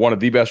 One of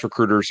the best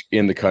recruiters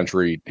in the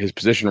country. His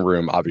position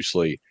room,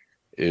 obviously,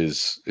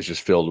 is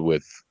just filled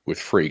with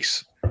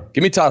freaks.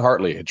 Give me Todd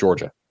Hartley at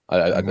Georgia.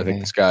 I think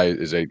this guy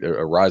is a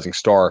rising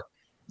star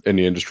in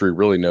the industry,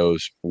 really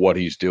knows what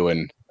he's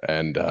doing.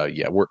 And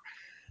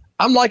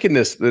I'm liking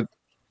this.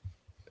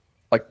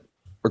 Like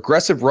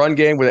aggressive run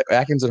game with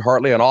Atkins and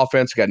Hartley on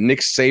offense. We got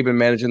Nick Saban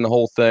managing the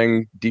whole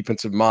thing,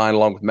 defensive mind,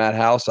 along with Matt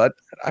House. I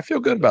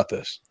feel good about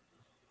this.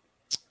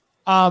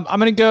 I'm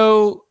going to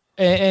go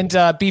and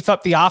beef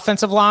up the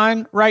offensive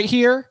line right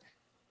here.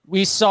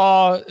 We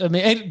saw,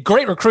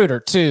 great recruiter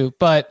too,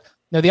 but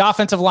the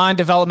offensive line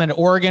development at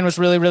Oregon was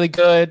really, really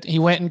good. He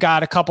went and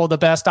got a couple of the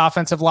best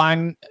offensive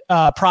line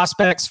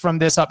prospects from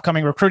this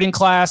upcoming recruiting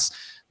class.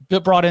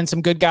 Brought in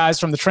some good guys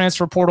from the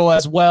transfer portal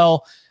as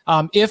well.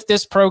 if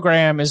this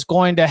program is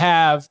going to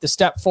have the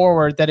step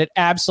forward that it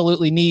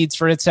absolutely needs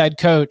for its head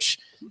coach,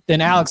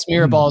 then Alex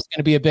Mirabal is going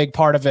to be a big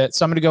part of it.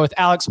 So I'm going to go with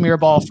Alex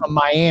Mirabal from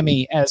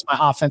Miami as my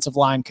offensive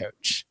line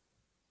coach.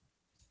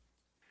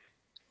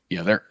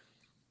 Yeah,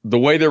 the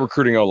way they're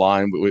recruiting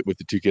O-line with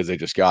the two kids they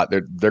just got,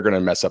 they're going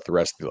to mess up the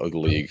rest of the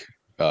league.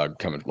 They're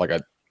going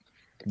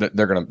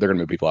to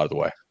move people out of the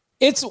way.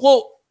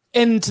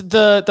 And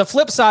the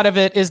flip side of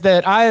it is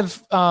that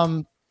I've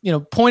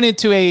pointed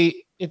to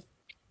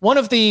one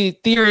of the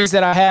theories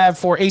that I have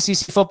for ACC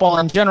football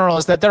in general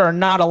is that there are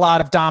not a lot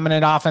of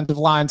dominant offensive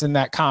lines in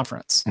that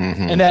conference.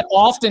 Mm-hmm. And that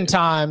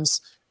oftentimes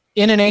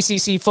in an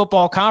ACC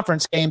football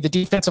conference game, the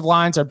defensive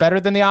lines are better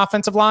than the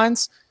offensive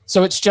lines.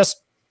 So it's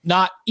just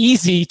not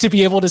easy to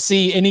be able to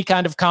see any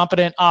kind of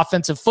competent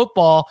offensive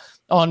football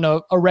on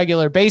a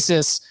regular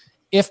basis.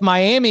 If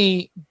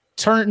Miami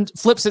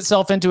flips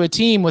itself into a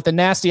team with a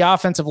nasty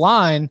offensive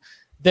line,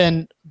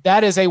 then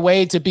that is a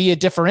way to be a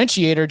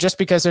differentiator just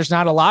because there's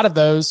not a lot of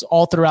those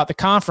all throughout the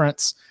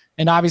conference.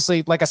 And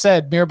obviously, like I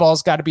said,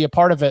 Mirabal's got to be a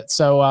part of it.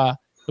 So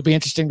it'll be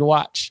interesting to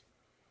watch.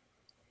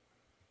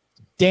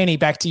 Danny,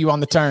 back to you on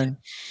the turn.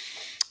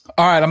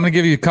 All right, I'm going to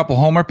give you a couple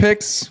homer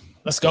picks.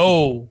 Let's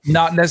go.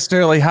 Not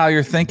necessarily how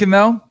you're thinking,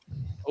 though.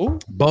 Ooh.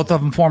 Both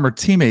of them former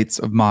teammates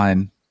of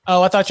mine.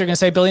 Oh, I thought you were going to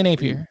say Billy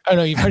Napier. Oh,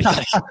 no, you've heard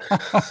that.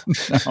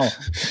 No,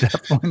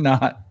 definitely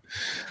not.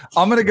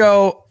 I'm going to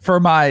go for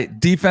my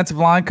defensive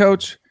line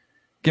coach.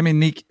 Give me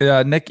Nick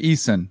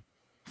Eason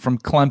from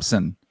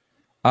Clemson.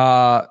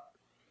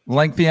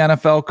 Lengthy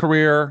NFL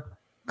career.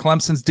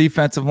 Clemson's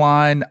defensive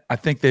line, I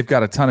think they've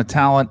got a ton of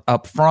talent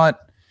up front.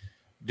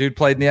 Dude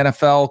played in the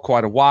NFL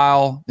quite a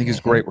while. I think he's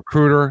a great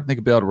recruiter. I think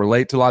he'll be able to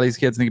relate to a lot of these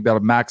kids. I think he'll be able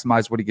to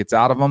maximize what he gets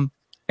out of them.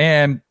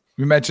 And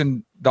you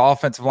mentioned the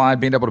offensive line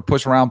being able to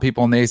push around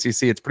people in the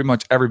ACC. It's pretty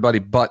much everybody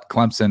but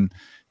Clemson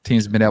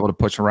teams have been able to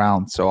push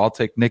around. So I'll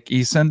take Nick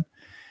Eason.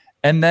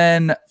 And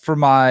then for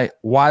my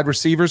wide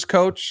receivers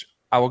coach,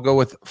 I will go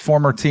with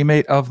former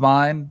teammate of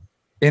mine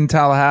in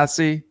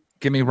Tallahassee.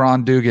 Give me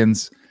Ron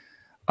Dugans,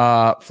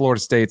 Florida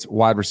State's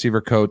wide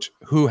receiver coach,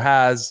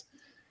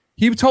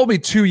 he told me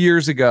 2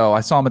 years ago,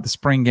 I saw him at the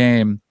spring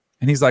game,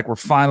 and he's like, we're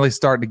finally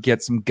starting to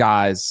get some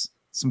guys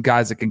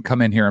that can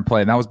come in here and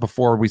play. And that was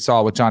before we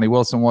saw what Johnny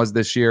Wilson was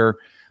this year.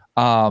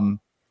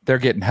 They're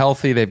getting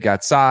healthy. They've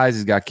got size.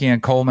 He's got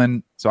Keon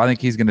Coleman. So I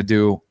think he's going to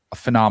do a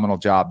phenomenal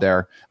job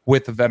there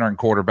with the veteran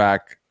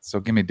quarterback. So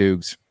give me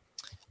Dukes.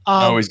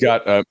 He's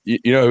got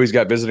you know who he's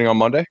got visiting on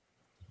Monday?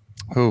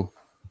 Who?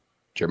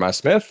 Jeremiah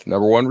Smith,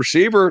 number one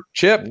receiver.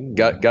 Chip,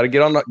 got to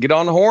get on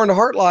the horn, the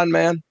Heartline,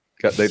 man.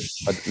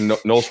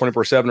 Knowles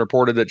 24/7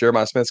 reported that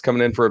Jeremiah Smith's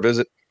coming in for a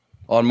visit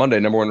on Monday,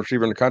 number one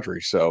receiver in the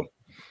country. So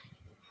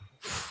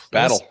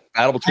battle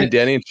between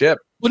Danny and Chip.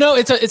 Well, no,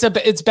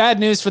 it's bad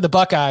news for the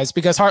Buckeyes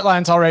because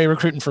Heartline's already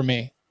recruiting for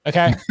me.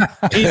 Okay,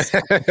 he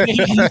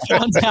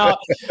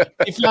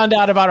found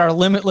out about our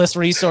limitless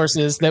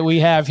resources that we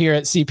have here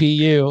at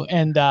CPU,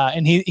 and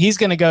he's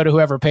going to go to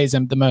whoever pays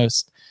him the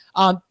most.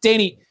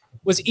 Danny,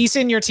 was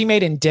Eason your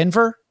teammate in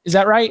Denver? Is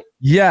that right?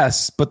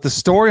 Yes, but the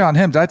story on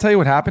him, did I tell you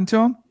what happened to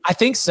him? I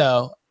think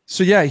so.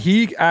 So yeah,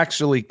 he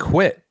actually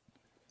quit.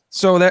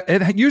 So that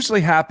it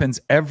usually happens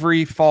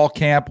every fall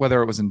camp,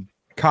 whether it was in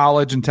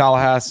college in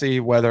Tallahassee,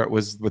 whether it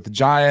was with the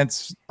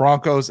Giants,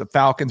 Broncos, the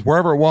Falcons,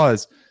 wherever it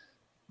was.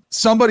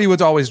 Somebody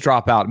would always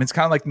drop out. I mean, it's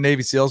kind of like the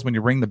Navy SEALs when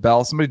you ring the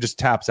bell. Somebody just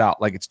taps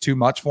out like it's too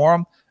much for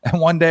them.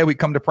 And one day we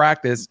come to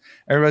practice.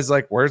 Everybody's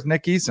like, where's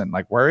Nick Eason?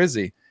 Like, where is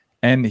he?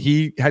 And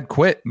he had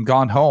quit and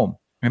gone home.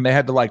 And they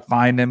had to like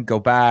find him, go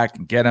back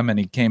and get him. And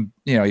he came,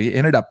 he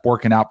ended up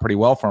working out pretty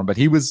well for him. But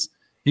he was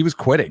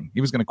quitting. He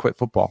was going to quit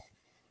football.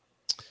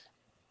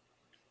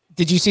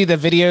 Did you see the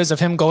videos of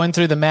him going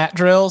through the mat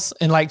drills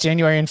in like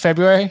January and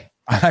February?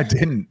 I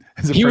didn't.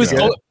 He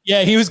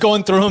was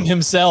going through them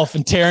himself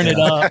and tearing it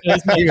up.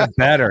 It was even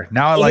better.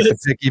 Now I like the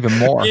pick even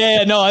more.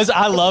 Yeah, no,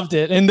 I loved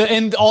it,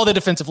 and all the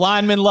defensive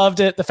linemen loved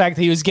it. The fact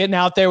that he was getting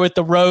out there with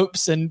the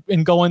ropes and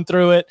going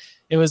through it,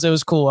 it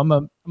was cool. I'm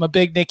a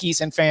big Nick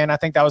Eason fan. I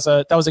think that was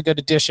a good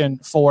addition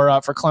for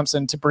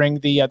Clemson to bring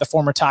the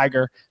former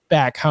Tiger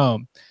back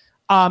home.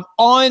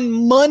 On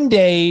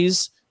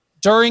Mondays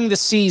during the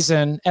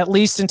season, at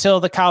least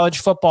until the college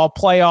football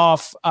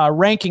playoff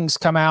rankings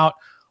come out,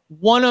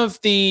 one of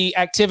the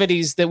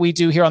activities that we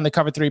do here on the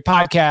Cover 3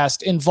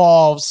 podcast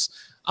involves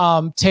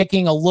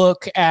taking a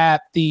look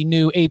at the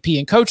new AP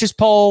and coaches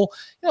poll,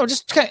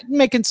 just kind of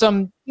making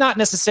some, not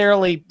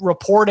necessarily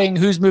reporting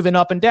who's moving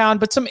up and down,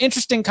 but some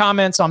interesting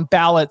comments on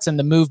ballots and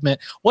the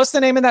movement. What's the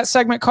name of that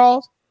segment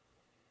called?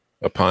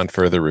 Upon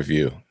Further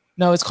Review.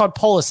 No, it's called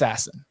Poll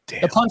Assassin.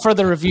 Damn. Upon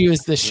Further Review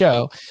is the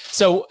show.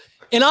 So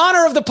in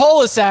honor of the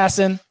Poll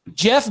Assassin,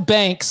 Jeff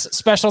Banks,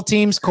 special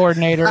teams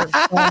coordinator,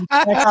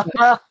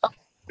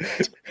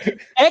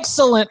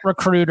 excellent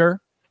recruiter.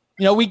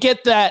 We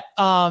get that,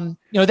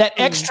 that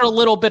extra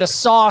little bit of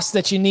sauce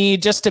that you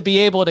need just to be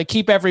able to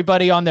keep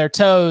everybody on their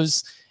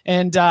toes.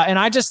 And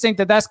I just think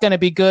that that's going to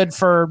be good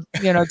for,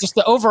 just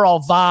the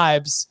overall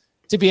vibes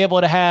to be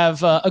able to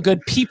have a good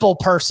people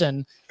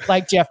person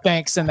like Jeff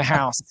Banks in the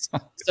house.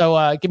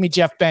 So give me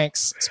Jeff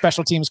Banks,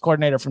 special teams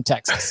coordinator from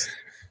Texas.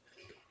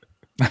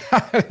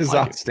 That is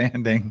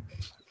outstanding.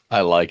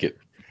 I like it.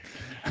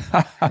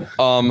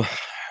 All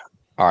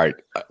right.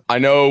 I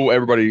know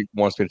everybody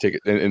wants me to take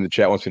it in the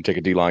chat, wants me to take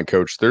a D-line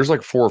coach. There's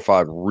like 4 or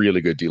 5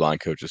 really good D-line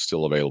coaches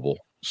still available.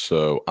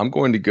 So I'm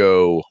going to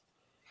go.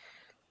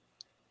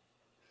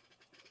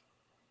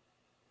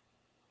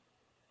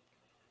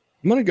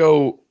 I'm going to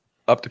go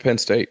up to Penn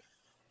State.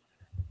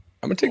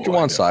 I'm going to take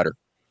Jawan Sider.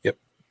 Yep.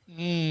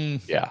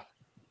 Yeah.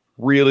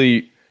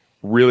 Really,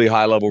 really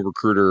high-level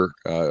recruiter.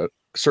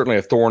 Certainly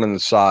a thorn in the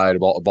side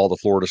of all the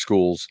Florida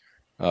schools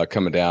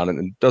coming down,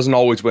 and doesn't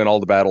always win all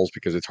the battles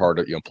because it's hard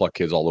to pluck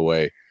kids all the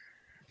way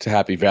to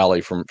Happy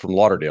Valley from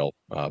Lauderdale.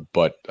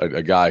 But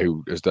a guy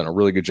who has done a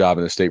really good job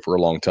in the state for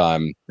a long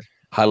time,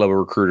 high-level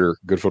recruiter,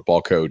 good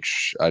football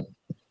coach.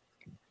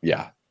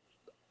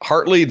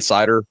 Hartley and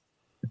Sider,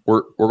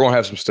 we're going to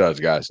have some studs,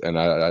 guys, and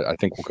I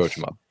think we'll coach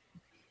them up.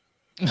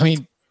 I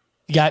mean,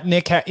 you got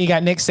Nick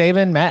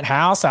Saban, Matt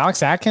House,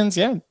 Alex Atkins.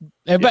 Yeah,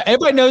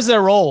 everybody knows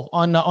their role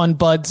on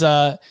Bud's.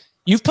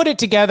 You've put it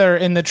together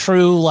in the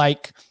true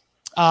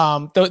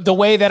the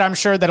way that I'm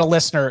sure that a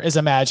listener is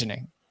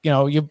imagining.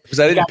 Because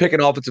I didn't pick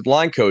an offensive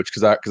line coach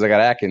because I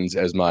got Atkins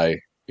as my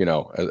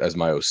as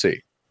my OC.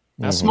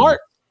 That's smart.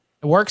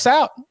 It works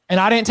out. And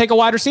I didn't take a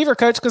wide receiver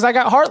coach because I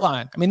got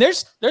Heartline. I mean,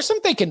 there's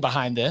some thinking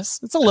behind this.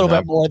 It's a little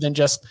bit more than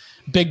just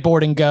big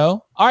board and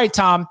go. All right,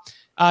 Tom.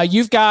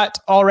 You've got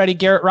already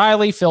Garrett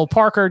Riley, Phil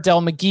Parker,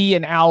 Del McGee,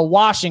 and Al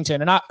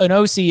Washington, an OC,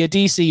 a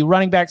DC,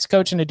 running backs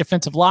coach, and a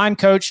defensive line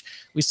coach.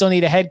 We still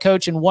need a head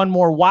coach and one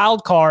more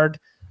wild card.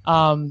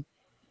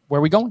 Where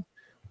are we going?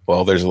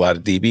 Well, there's a lot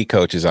of DB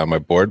coaches on my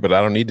board, but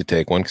I don't need to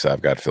take one because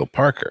I've got Phil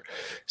Parker.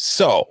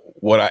 So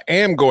what I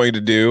am going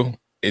to do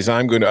is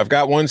I've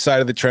got one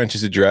side of the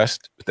trenches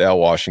addressed with Al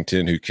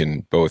Washington, who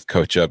can both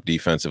coach up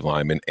defensive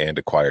linemen and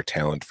acquire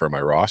talent for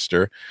my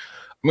roster.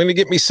 I'm going to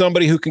get me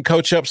somebody who can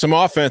coach up some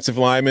offensive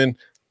linemen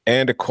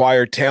and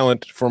acquire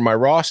talent for my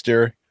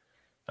roster.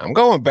 I'm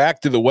going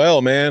back to the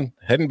well, man.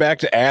 Heading back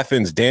to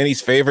Athens,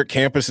 Danny's favorite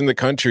campus in the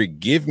country.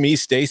 Give me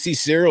Stacy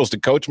Searles to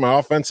coach my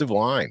offensive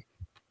line.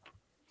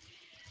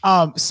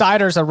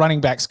 Sider's a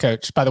running backs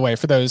coach, by the way,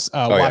 for those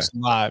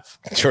watching live.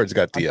 George's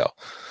got DL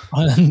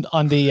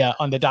on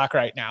the dock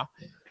right now.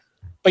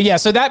 But yeah,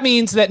 so that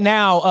means that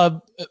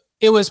now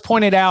it was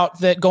pointed out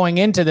that going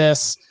into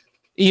this,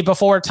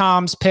 before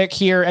Tom's pick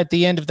here at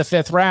the end of the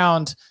 5th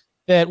round,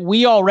 that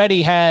we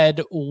already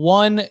had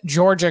one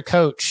Georgia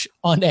coach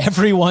on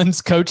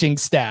everyone's coaching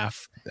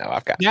staff.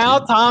 Now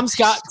Tom's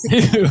got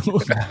 2.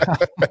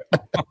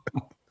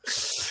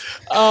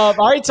 All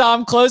right,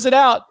 Tom, close it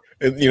out.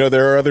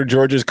 There are other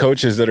Georgia's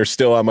coaches that are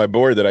still on my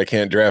board that I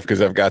can't draft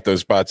because I've got those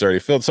spots already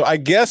filled. So I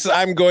guess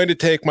I'm going to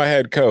take my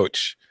head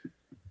coach.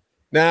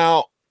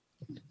 Now,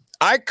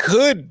 I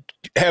could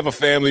have a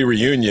family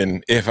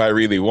reunion if I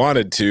really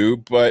wanted to,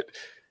 but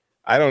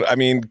I don't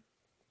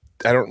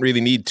really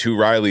need 2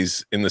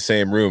 Rileys in the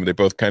same room. They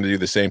both kind of do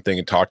the same thing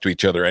and talk to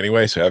each other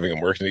anyway. So having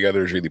them working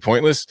together is really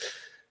pointless.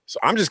 So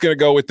I'm just going to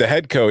go with the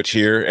head coach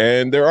here.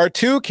 And there are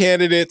 2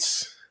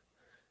 candidates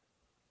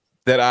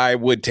that I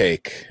would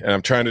take, and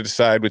I'm trying to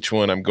decide which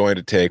one I'm going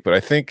to take. But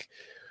I think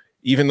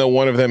even though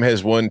one of them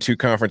has won 2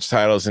 conference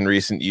titles in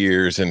recent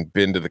years and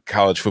been to the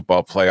college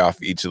football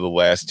playoff each of the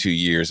last 2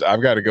 years,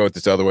 I've got to go with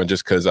this other one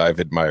just because I've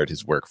admired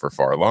his work for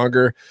far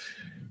longer.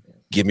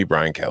 Give me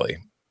Brian Kelly.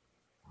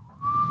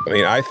 I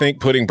mean, I think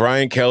putting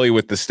Brian Kelly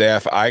with the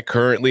staff I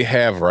currently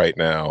have right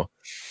now,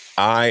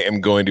 I am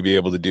going to be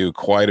able to do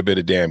quite a bit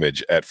of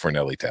damage at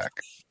Fornelli Tech.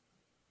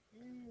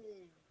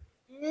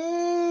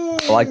 I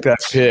like that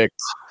pick.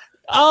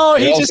 Oh,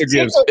 he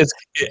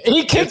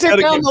kicked it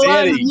down the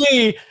line with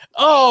me.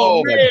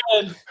 Oh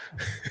man.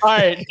 All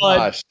right,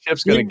 gosh,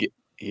 Chip's gonna get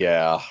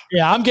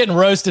I'm getting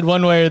roasted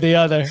one way or the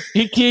other.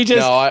 He just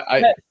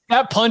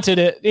that punted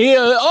it.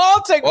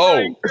 I'll take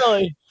Brian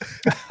Kelly.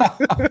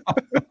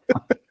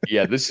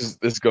 Yeah, this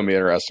is gonna be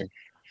interesting.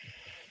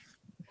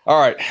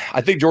 All right,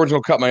 I think George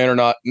will cut my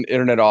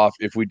internet off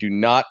if we do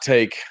not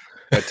take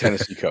a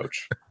Tennessee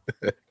coach.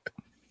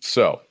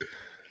 So,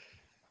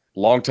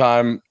 long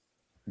time.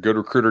 Good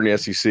recruiter in the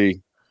SEC,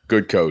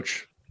 good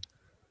coach.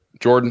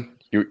 Jordan,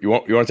 you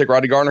want to take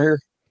Rodney Garner here?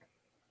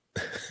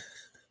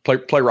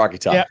 Play Rocky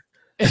Top. Yeah.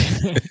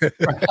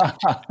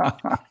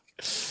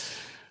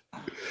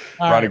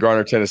 Rodney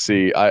Garner,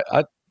 Tennessee.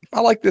 I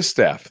like this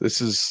staff. This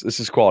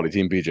is quality.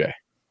 Team BJ.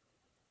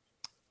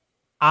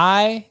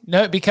 I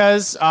know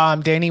because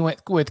Danny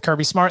went with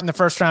Kirby Smart in the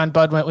first round.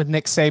 Bud went with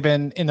Nick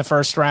Saban in the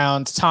first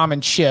round. Tom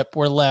and Chip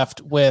were left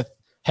with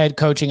head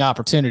coaching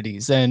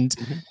opportunities, and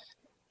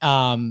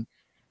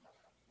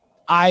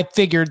I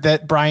figured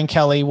that Brian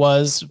Kelly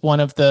was one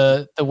of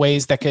the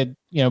ways that could,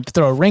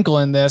 throw a wrinkle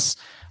in this.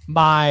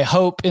 My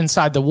hope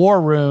inside the war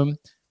room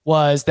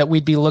was that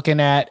we'd be looking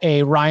at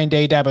a Ryan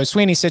Day, Dabo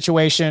Swinney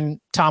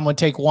situation. Tom would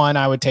take one,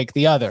 I would take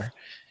the other.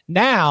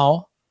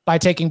 Now, by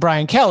taking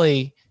Brian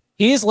Kelly,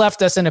 he's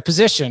left us in a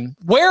position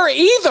where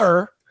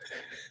either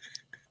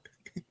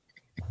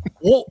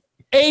Well,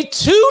 a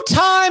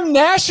 2-time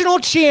national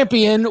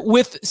champion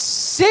with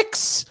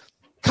 6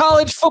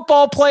 college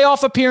football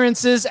playoff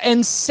appearances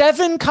and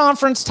 7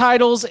 conference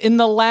titles in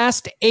the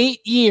last 8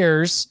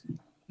 years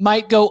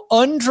might go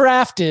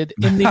undrafted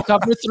in the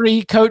Cover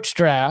 3 coach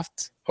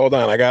draft. Hold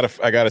on, I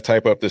gotta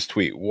type up this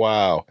tweet.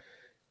 Wow,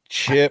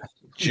 Chip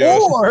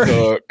just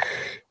took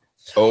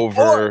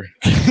over.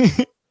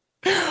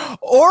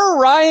 Or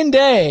Ryan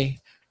Day,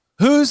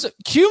 whose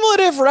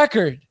cumulative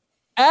record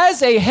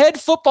as a head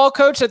football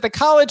coach at the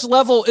college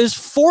level is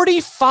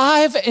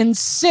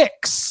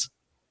 45-6,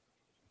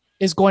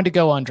 is going to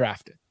go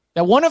undrafted.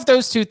 Now, one of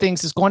those two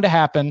things is going to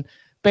happen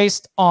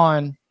based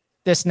on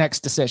this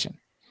next decision.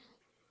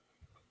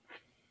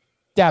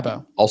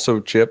 Dabo. Also,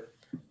 Chip.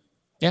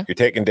 Yeah. You're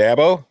taking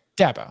Dabo?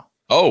 Dabo.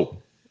 Oh.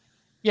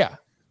 Yeah.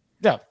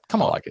 Yeah.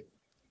 Come on. I like it.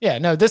 Yeah.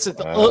 No, this is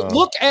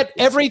look at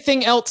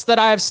everything else that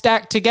I have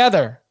stacked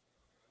together.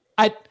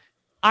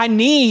 I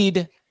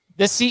need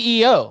the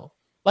CEO.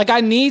 Like,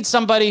 I need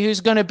somebody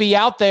who's going to be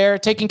out there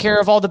taking care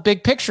of all the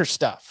big picture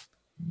stuff.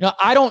 You know,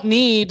 I don't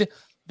need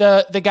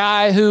the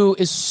guy who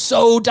is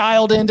so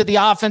dialed into the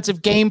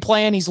offensive game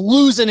plan. He's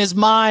losing his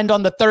mind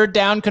on the third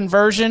down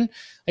conversion.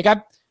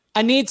 Like,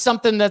 I need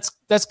something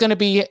that's going to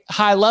be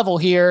high level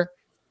here.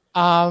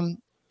 And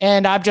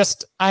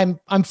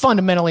I'm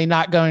fundamentally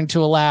not going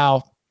to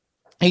allow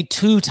a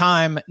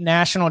 2-time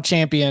national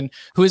champion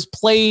who has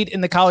played in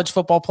the college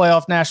football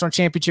playoff national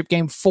championship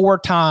game 4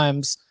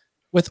 times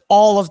with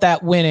all of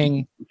that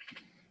winning,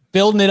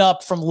 building it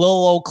up from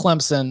little old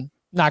Clemson.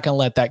 Not going to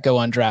let that go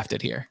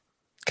undrafted here.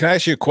 Can I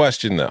ask you a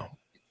question, though?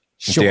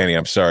 Sure. Danny,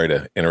 I'm sorry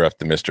to interrupt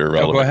the Mr.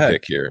 Irrelevant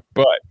pick here,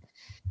 but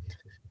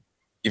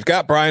you've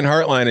got Brian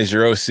Hartline as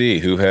your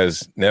OC, who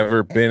has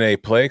never been a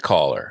play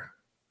caller,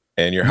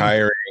 and you're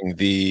hiring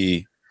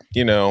the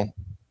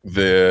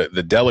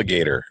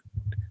delegator.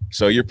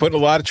 So you're putting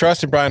a lot of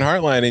trust in Brian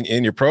Hartline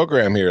in your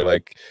program here.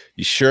 Like,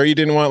 you sure you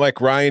didn't want like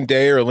Ryan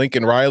Day or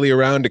Lincoln Riley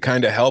around to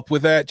kind of help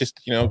with that?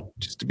 Just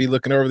to be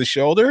looking over the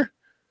shoulder?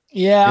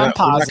 Yeah, I'm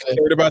positive. You're not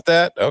concerned about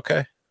that?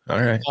 Okay. All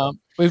right.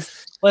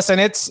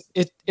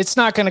 It's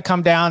not going to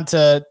come down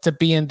to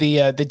being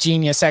the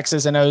genius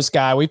X's and O's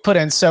guy. We put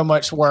in so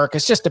much work.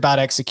 It's just about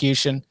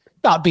execution,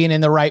 about being in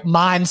the right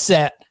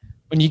mindset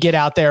when you get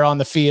out there on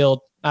the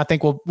field. I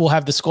think we'll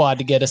have the squad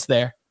to get us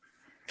there.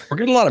 We're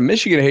getting a lot of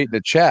Michigan hate in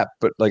the chat,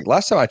 but like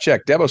last time I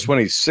checked, Dabo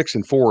Swinney's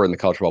 6-4 in the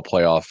college football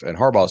playoff, and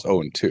Harbaugh's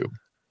 0-2.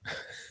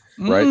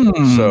 Right?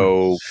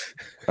 So,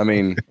 I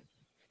mean,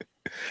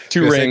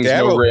 2 rings,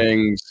 no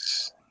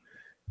rings.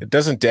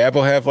 Doesn't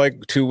Dabo have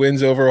like 2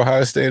 wins over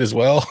Ohio State as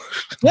well?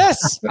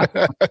 Yes.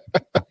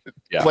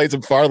 Yeah. Plays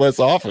them far less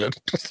often.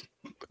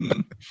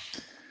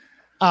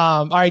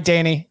 All right,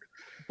 Danny.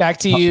 Back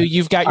to you.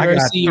 You've got your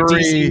OC, your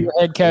DC, your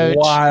head coach.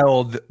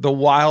 The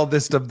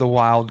wildest of the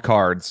wild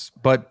cards.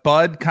 But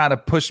Bud kind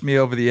of pushed me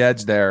over the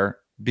edge there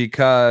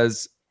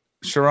because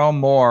Sherrone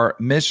Moore,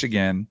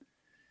 Michigan,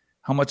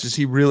 how much is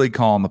he really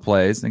calling the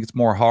plays? I think it's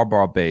more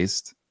Harbaugh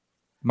based.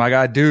 My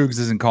guy Dukes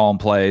isn't calling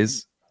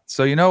plays.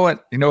 So you know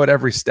what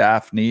every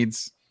staff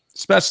needs,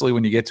 especially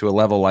when you get to a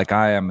level like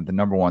I am at the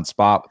number 1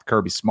 spot with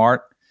Kirby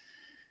Smart.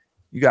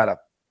 You got a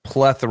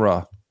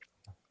plethora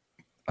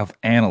of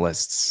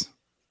analysts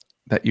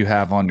that you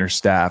have on your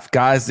staff,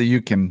 guys that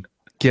you can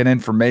get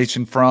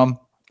information from.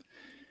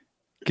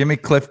 Give me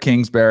Cliff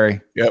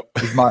Kingsbury. Yep.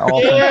 He's my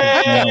offensive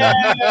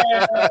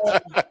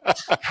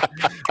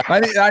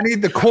I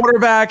need the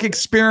quarterback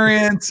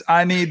experience.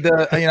 I need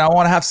I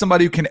want to have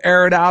somebody who can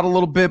air it out a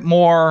little bit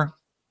more.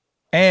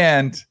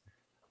 And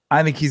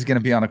I think he's going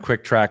to be on a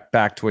quick track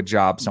back to a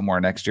job somewhere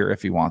next year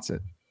if he wants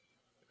it.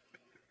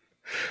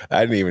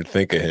 I didn't even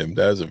think of him.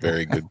 That was a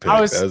very good pick.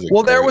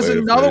 There was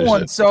another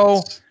one.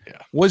 So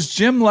was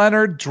Jim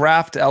Leonard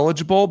draft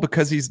eligible?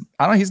 Because he's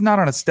not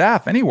on a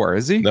staff anywhere,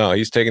 is he? No,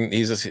 he's taking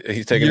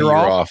a year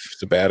off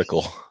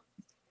sabbatical.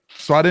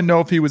 So I didn't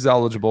know if he was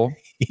eligible.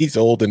 He's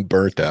old and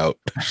burnt out.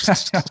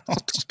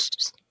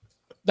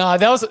 No,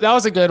 that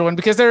was a good one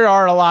because there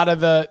are a lot of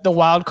the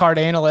wild card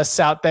analysts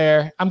out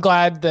there. I'm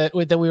glad that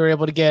we were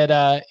able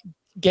to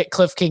get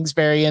Cliff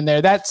Kingsbury in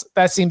there.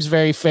 That seems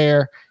very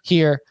fair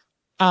here.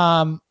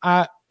 I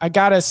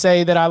gotta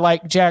say that I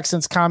like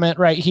Jackson's comment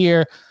right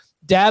here.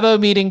 Dabo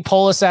meeting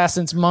Pole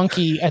Assassin's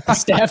monkey at the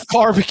staff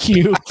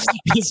barbecue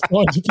is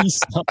going to be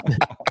something.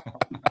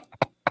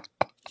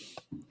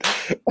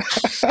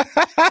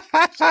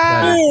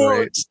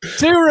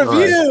 To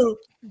review,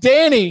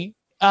 Danny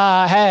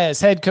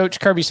has head coach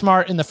Kirby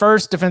Smart in the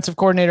first, defensive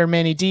coordinator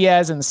Manny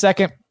Diaz in the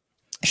second,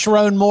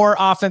 Sherrone Moore,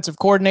 offensive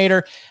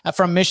coordinator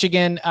from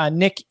Michigan,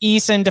 Nick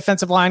Eason,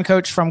 defensive line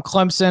coach from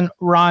Clemson,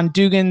 Ron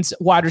Dugans,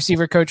 wide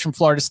receiver coach from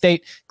Florida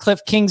State, Cliff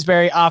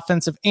Kingsbury,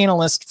 offensive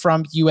analyst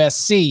from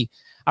USC.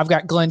 I've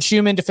got Glenn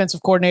Schumann,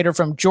 defensive coordinator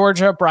from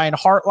Georgia, Brian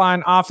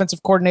Hartline,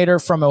 offensive coordinator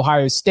from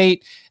Ohio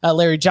State,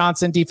 Larry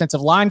Johnson,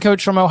 defensive line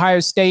coach from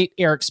Ohio State,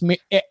 Alex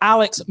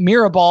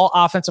Mirabal,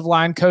 offensive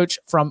line coach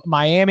from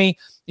Miami,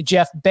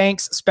 Jeff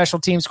Banks, special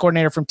teams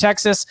coordinator from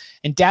Texas,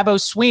 and Dabo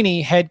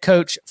Swinney, head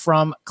coach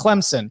from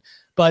Clemson.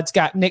 Bud's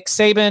got Nick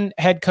Saban,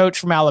 head coach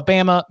from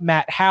Alabama,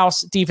 Matt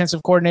House,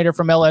 defensive coordinator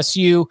from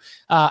LSU,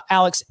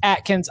 Alex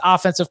Atkins,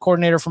 offensive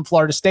coordinator from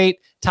Florida State,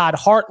 Todd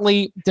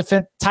Hartley,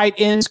 tight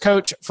ends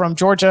coach from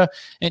Georgia,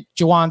 and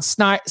Juwan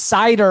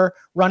Sider,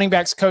 running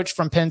backs coach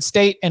from Penn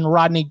State, and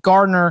Rodney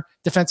Gardner,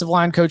 defensive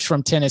line coach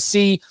from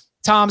Tennessee.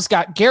 Tom's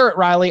got Garrett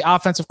Riley,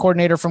 offensive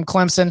coordinator from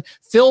Clemson,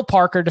 Phil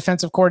Parker,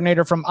 defensive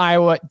coordinator from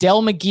Iowa,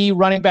 Dell McGee,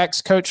 running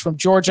backs coach from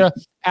Georgia,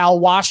 Al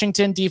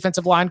Washington,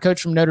 defensive line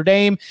coach from Notre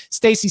Dame,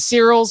 Stacy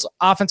Searles,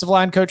 offensive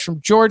line coach from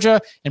Georgia,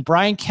 and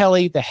Brian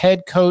Kelly, the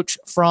head coach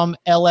from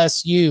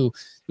LSU.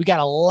 We got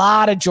a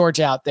lot of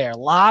Georgia out there, a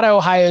lot of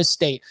Ohio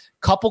State, a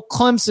couple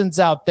Clemsons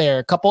out there,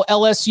 a couple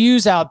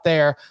LSUs out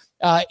there.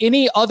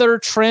 Any other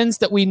trends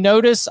that we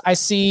notice? I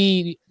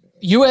see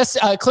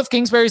Cliff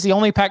Kingsbury is the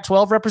only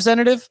Pac-12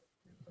 representative.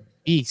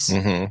 East.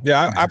 Mm-hmm.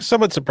 Yeah, I'm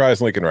somewhat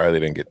surprised Lincoln Riley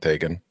didn't get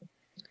taken.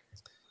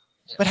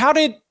 But how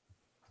did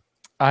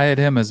I had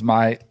him as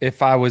my?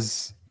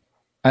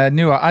 I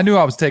knew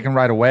I was taken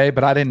right away,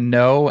 but I didn't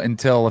know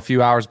until a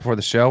few hours before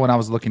the show. When I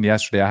was looking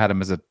yesterday, I had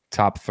him as a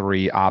top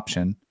 3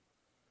 option.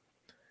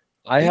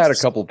 I had a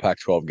couple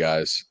Pac-12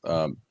 guys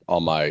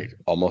on my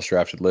almost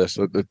drafted list.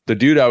 The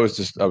dude I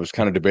was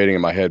kind of debating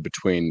in my head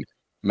between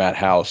Matt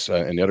House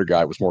and the other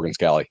guy was Morgan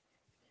Scalley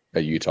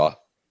at Utah.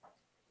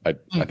 I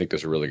think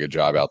does a really good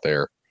job out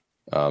there.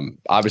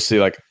 Obviously,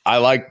 like I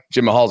like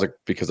Jim Mahalzik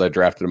because I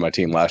drafted him on my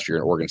team last year,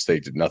 and Oregon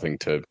State did nothing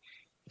to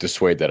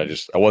dissuade that.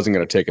 I wasn't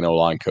going to take an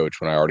O-line coach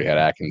when I already had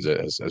Atkins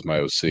as my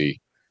OC.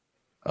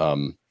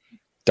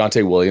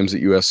 Dante Williams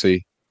at USC.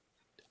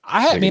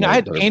 I had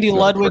Andy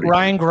Ludwig,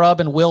 Ryan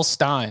Grubb, and Will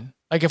Stein.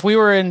 Like if we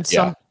were in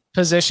some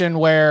position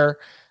where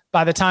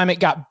by the time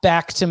it got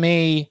back to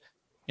me,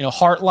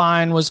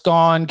 Hartline was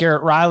gone,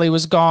 Garrett Riley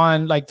was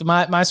gone. Like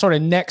my sort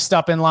of next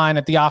up in line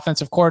at the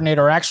offensive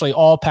coordinator are actually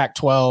all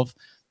Pac-12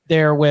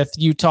 there with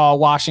Utah,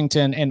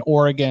 Washington, and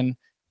Oregon.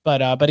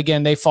 But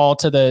again, they fall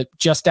to the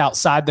just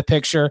outside the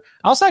picture.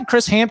 I also had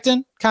Chris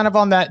Hampton kind of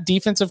on that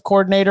defensive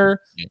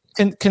coordinator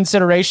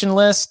consideration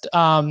list.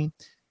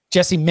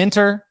 Jesse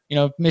Minter,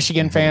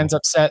 Michigan fans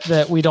upset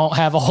that we don't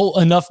have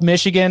enough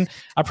Michigan.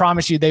 I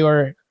promise you, they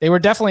were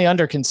definitely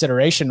under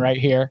consideration right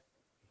here.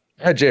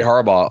 I had Jay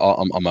Harbaugh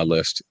on my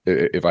list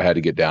if I had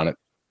to get down it.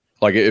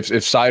 Like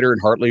if Sider and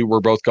Hartley were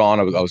both gone,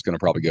 I was going to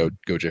probably go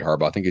Jay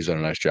Harbaugh. I think he's done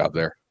a nice job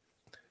there.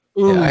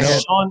 Ooh,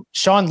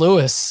 Sean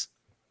Lewis.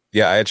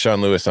 Yeah, I had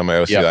Sean Lewis on my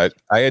OC. Yeah.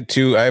 I have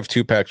two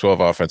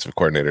Pac-12 offensive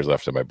coordinators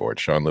left on my board,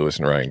 Sean Lewis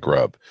and Ryan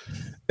Grubb.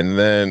 And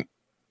then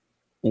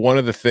one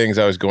of the things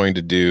I was going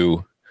to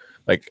do,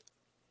 like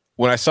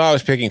when I saw I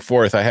was picking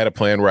 4th, I had a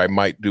plan where I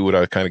might do what I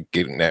was kind of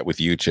getting at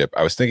with you, Chip.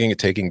 I was thinking of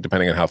taking,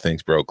 depending on how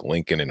things broke,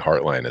 Lincoln and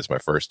Hartline as my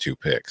first 2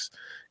 picks,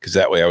 because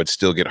that way I would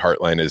still get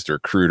Hartline as the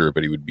recruiter,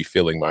 but he would be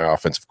filling my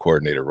offensive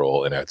coordinator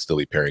role, and I'd still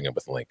be pairing him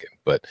with Lincoln.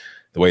 But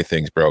the way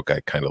things broke,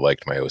 I kind of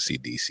liked my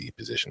OCDC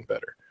position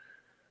better.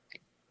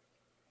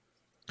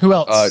 Who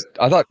else?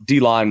 I thought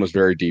D-line was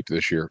very deep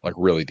this year, like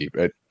really deep.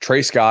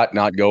 Trey Scott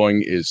not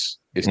going is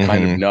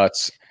kind of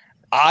nuts.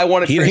 I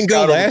wanted he Trey didn't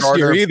Scott go last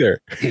year either.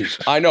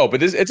 I know,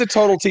 but it's a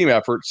total team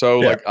effort.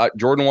 So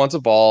Jordan wants a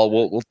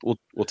ball.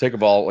 We'll take a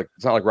ball. Like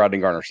it's not like Rodney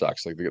Garner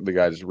sucks. Like the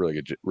guy does a really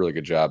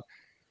good job.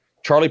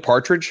 Charlie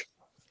Partridge.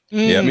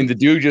 Yeah, I mean the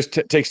dude just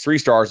takes 3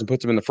 stars and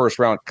puts them in the first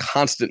round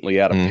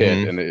constantly at a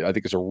Pitt, and I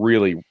think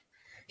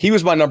he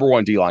was my number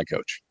 1 D-line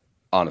coach,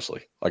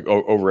 honestly, like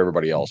over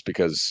everybody else,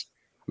 because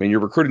I mean you're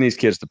recruiting these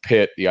kids to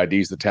Pitt. The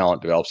IDs, the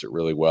talent develops it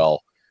really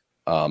well.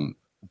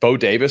 Bo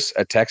Davis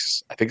at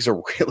Texas, I think is a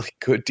really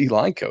good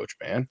D-line coach,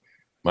 man.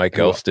 Mike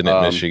Elston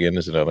at Michigan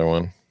is another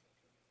one.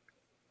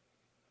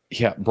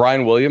 Yeah,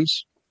 Brian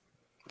Williams,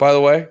 by the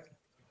way,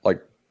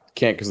 like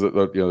can't because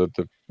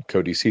the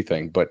co-DC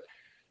thing, but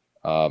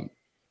another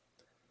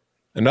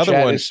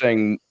Chad one is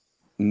saying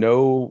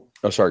no.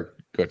 Oh, sorry,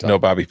 go ahead, Tom. No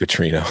Bobby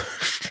Petrino.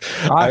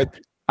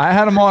 I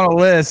had him on a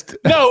list.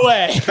 No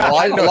way.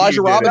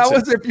 Elijah Robinson. That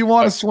was if you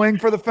want to swing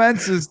for the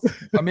fences.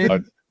 I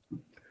mean.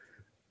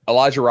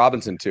 Elijah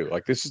Robinson too.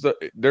 Like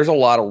there's a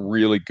lot of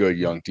really good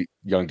young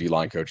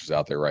D-line coaches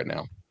out there right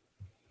now.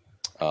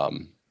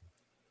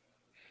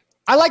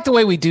 I like the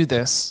way we do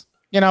this.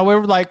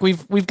 We're like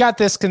we've got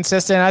this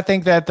consistent. I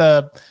think that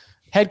the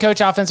head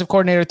coach, offensive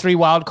coordinator, 3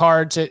 wild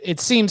cards. It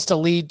seems to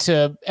lead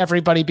to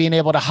everybody being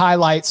able to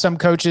highlight some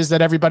coaches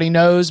that everybody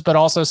knows, but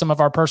also some of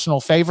our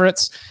personal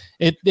favorites.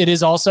 It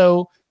is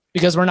also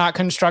because we're not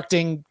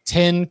constructing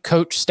 10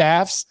 coach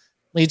staffs.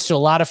 Leads to a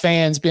lot of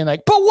fans being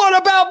like, but what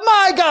about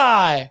my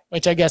guy?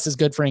 Which I guess is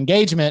good for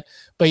engagement.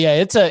 But yeah,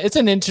 it's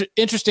an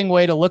interesting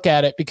way to look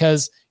at it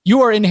because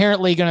you are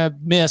inherently going to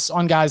miss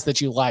on guys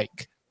that you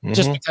like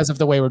just because of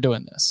the way we're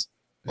doing this.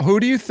 Who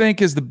do you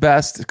think is the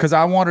best? Because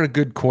I wanted a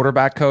good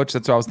quarterback coach.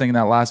 That's what I was thinking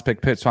that last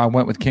pick. So I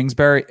went with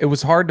Kingsbury. It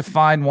was hard to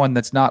find one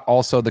that's not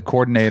also the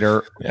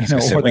coordinator.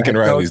 Lincoln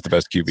Riley's the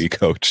best QB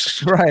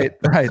coach. Right.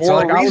 So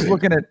I was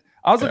looking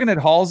at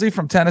Halsey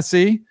from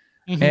Tennessee.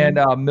 And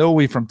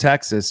Milwee from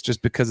Texas,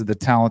 just because of the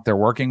talent they're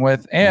working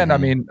with. And I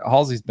mean,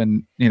 Halsey's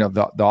been,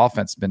 the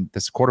offense been,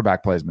 this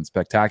quarterback play has been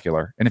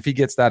spectacular. And if he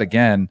gets that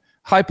again,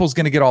 Heupel's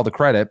going to get all the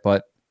credit,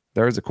 but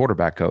there is a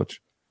quarterback coach.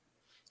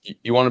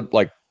 You want to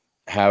like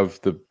have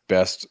the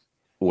best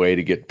way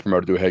to get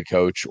promoted to a head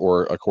coach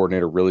or a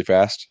coordinator really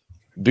fast.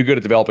 Be good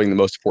at developing the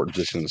most important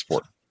position in the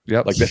sport.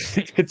 Yep. Like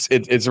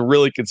it's a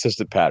really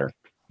consistent pattern,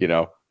 you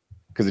know,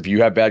 because if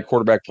you have bad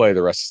quarterback play,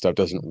 the rest of the stuff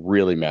doesn't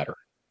really matter.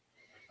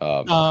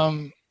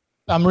 I'm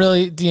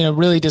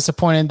really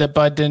disappointed that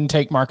Bud didn't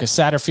take Marcus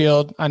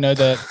Satterfield. I know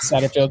that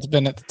Satterfield's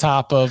been at the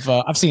top of.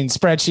 I've seen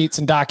spreadsheets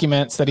and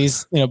documents that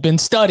he's been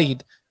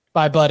studied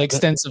by Bud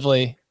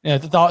extensively. You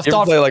ever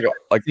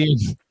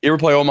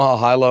play Omaha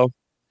High-Low?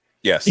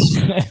 Yes.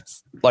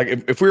 Like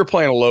if we were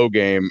playing a low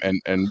game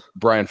and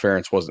Brian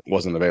Ferentz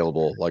wasn't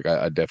available, like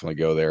I'd definitely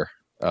go there.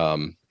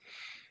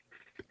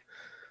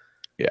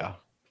 Yeah.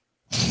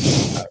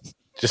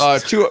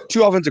 Two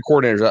offensive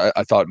coordinators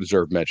I thought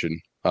deserved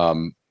mention.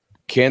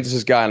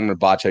 Kansas's guy, I'm going to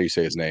botch how you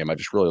say his name. I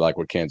just really like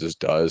what Kansas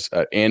does.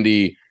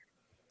 Andy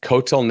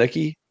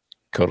Kotelnicki.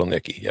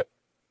 Yep.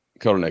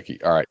 Kotelnicki.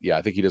 All right. Yeah,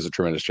 I think he does a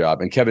tremendous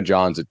job. And Kevin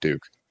Johns at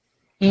Duke,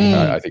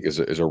 I think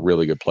is a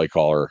really good play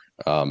caller.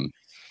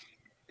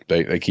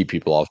 They keep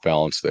people off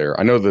balance there.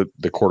 I know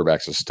the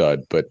quarterback's a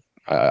stud, but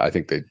I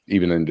think they,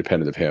 even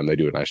independent of him, they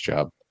do a nice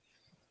job.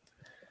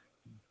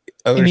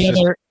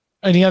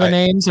 Any other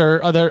names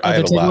or other I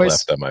have takeaways? A lot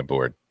left on my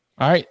board.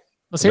 All right.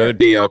 Let's hear Another it.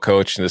 DL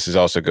coach, and this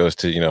also goes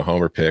to,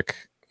 Homer pick.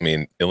 I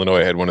mean,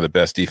 Illinois had one of the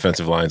best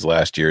defensive lines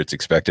last year. It's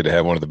expected to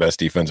have one of the best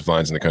defensive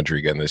lines in the country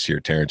again this year.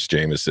 Terrence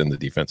Jamison, the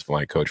defensive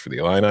line coach for the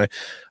Illini.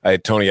 I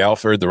had Tony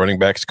Alford, the running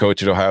backs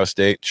coach at Ohio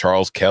State.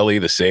 Charles Kelly,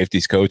 the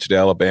safeties coach at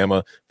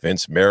Alabama.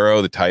 Vince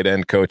Marrow, the tight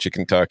end coach at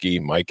Kentucky.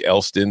 Mike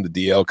Elston, the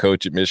DL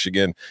coach at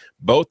Michigan.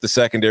 Both the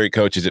secondary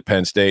coaches at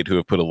Penn State who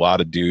have put a lot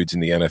of dudes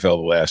in the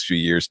NFL the last few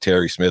years.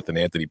 Terry Smith and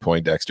Anthony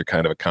Poindexter,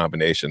 kind of a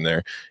combination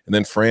there. And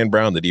then Fran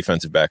Brown, the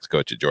defensive backs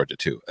coach at Georgia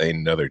too.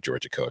 Another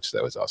Georgia coach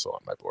that was also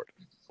on my board.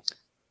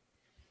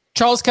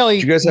 Charles Kelly.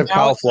 Did you guys have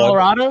Kyle Flood?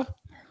 Colorado?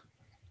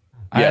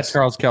 I had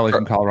Charles Kelly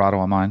from Colorado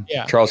on mine.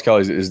 Yeah. Charles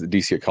Kelly is the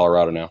DC at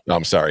Colorado now. No,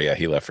 I'm sorry. Yeah,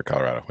 he left for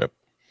Colorado. Yep.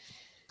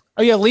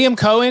 Oh, yeah. Liam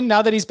Cohen,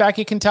 now that he's back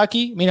at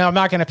Kentucky. I mean, I'm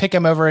not going to pick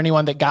him over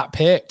anyone that got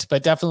picked,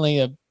 but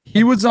definitely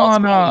he was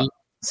on.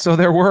 So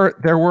there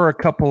were a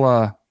couple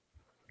of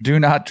do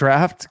not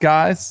draft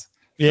guys.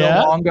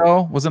 Yeah. Phil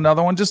Longo was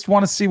another one. Just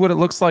want to see what it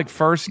looks like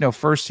first.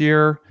 First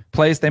year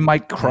plays. They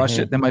might crush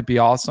it. They might be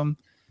awesome.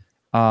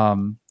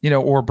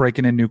 Or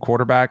breaking in new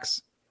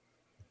quarterbacks.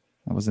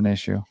 That was an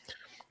issue.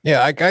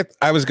 Yeah,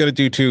 I was going to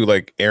do too,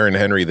 like Aaron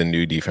Henry, the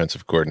new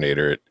defensive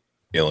coordinator at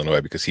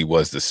Illinois, because he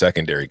was the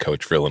secondary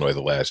coach for Illinois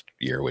the last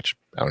year, which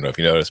I don't know if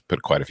you noticed,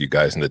 put quite a few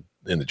guys in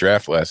the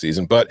draft last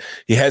season, but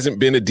he hasn't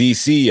been a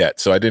DC yet,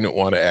 so I didn't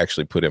want to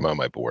actually put him on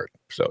my board.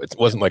 So it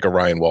wasn't like a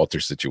Ryan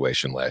Walters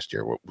situation last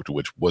year,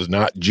 which was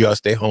not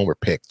just a homer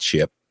pick,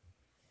 Chip.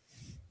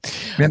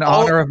 In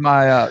honor of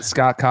my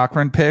Scott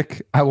Cochran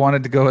pick, I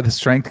wanted to go with a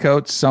strength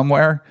coach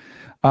somewhere.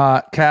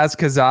 Kaz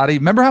Kazadi.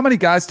 Remember how many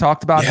guys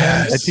talked about him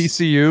at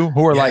TCU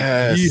who are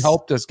like, he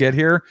helped us get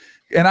here?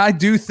 And I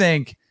do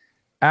think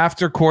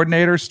after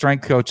coordinator,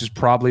 strength coach is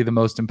probably the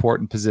most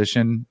important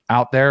position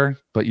out there,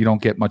 but you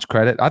don't get much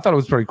credit. I thought it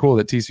was pretty cool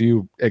that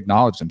TCU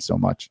acknowledged him so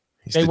much.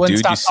 He's the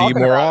dude you see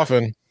more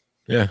often.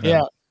 Yeah.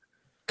 Yeah.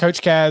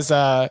 Coach Kaz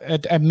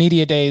at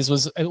media days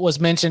was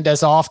mentioned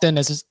as often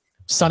as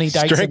Sonny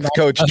Dykes. Strength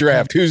coach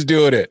draft. Who's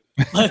doing it?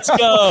 Let's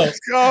go. Let's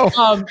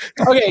go.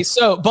 Okay,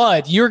 so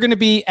Bud, you're going to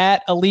be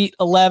at Elite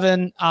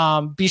 11.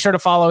 Be sure to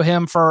follow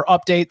him for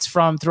updates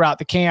from throughout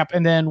the camp.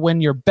 And then when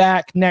you're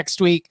back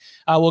next week,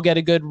 we'll get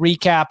a good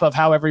recap of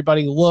how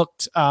everybody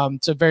looked.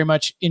 So very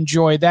much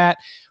enjoy that.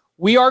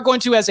 We are going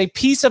to, as a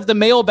piece of the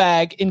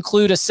mailbag,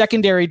 include a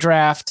secondary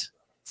draft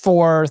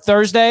for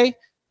Thursday.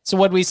 So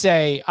what we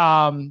say?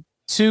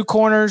 2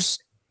 corners,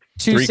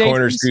 2 3 safeties.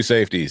 corners, 2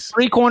 safeties.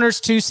 3 corners,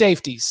 2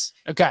 safeties.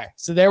 Okay,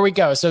 so there we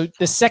go. So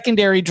the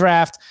secondary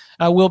draft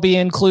will be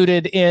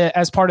included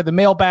as part of the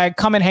mailbag.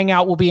 Come and hang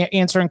out. We'll be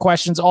answering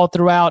questions all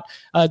throughout.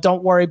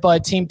 Don't worry,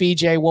 Bud. Team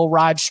BJ will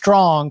ride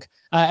strong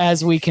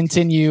as we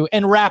continue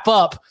and wrap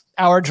up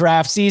our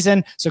draft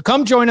season. So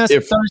come join us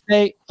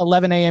Thursday,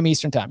 11 a.m.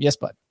 Eastern time. Yes,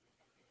 Bud.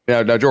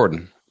 Now,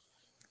 Jordan,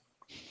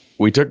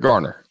 we took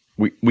Garner.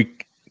 We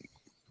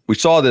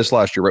saw this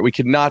last year, right? We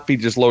could not be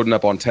just loading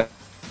up on 10.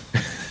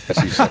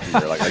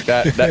 Like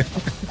that.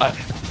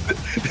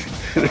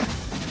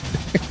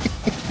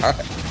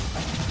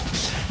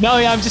 No,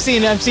 yeah, I'm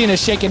seeing a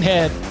shaking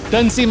head.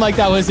 Doesn't seem like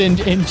that was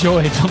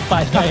enjoyed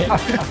by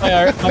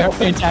our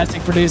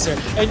fantastic producer.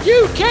 And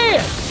you can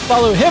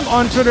follow him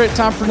on Twitter at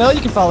Tom Fernell. You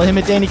can follow him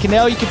at Danny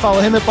Cannell. You can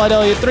follow him at Bud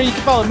Elliott 3. You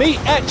can follow me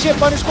at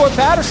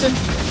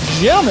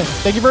Chip_Patterson. Gentlemen,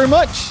 thank you very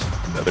much.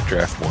 Another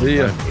draft one. See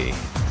ya.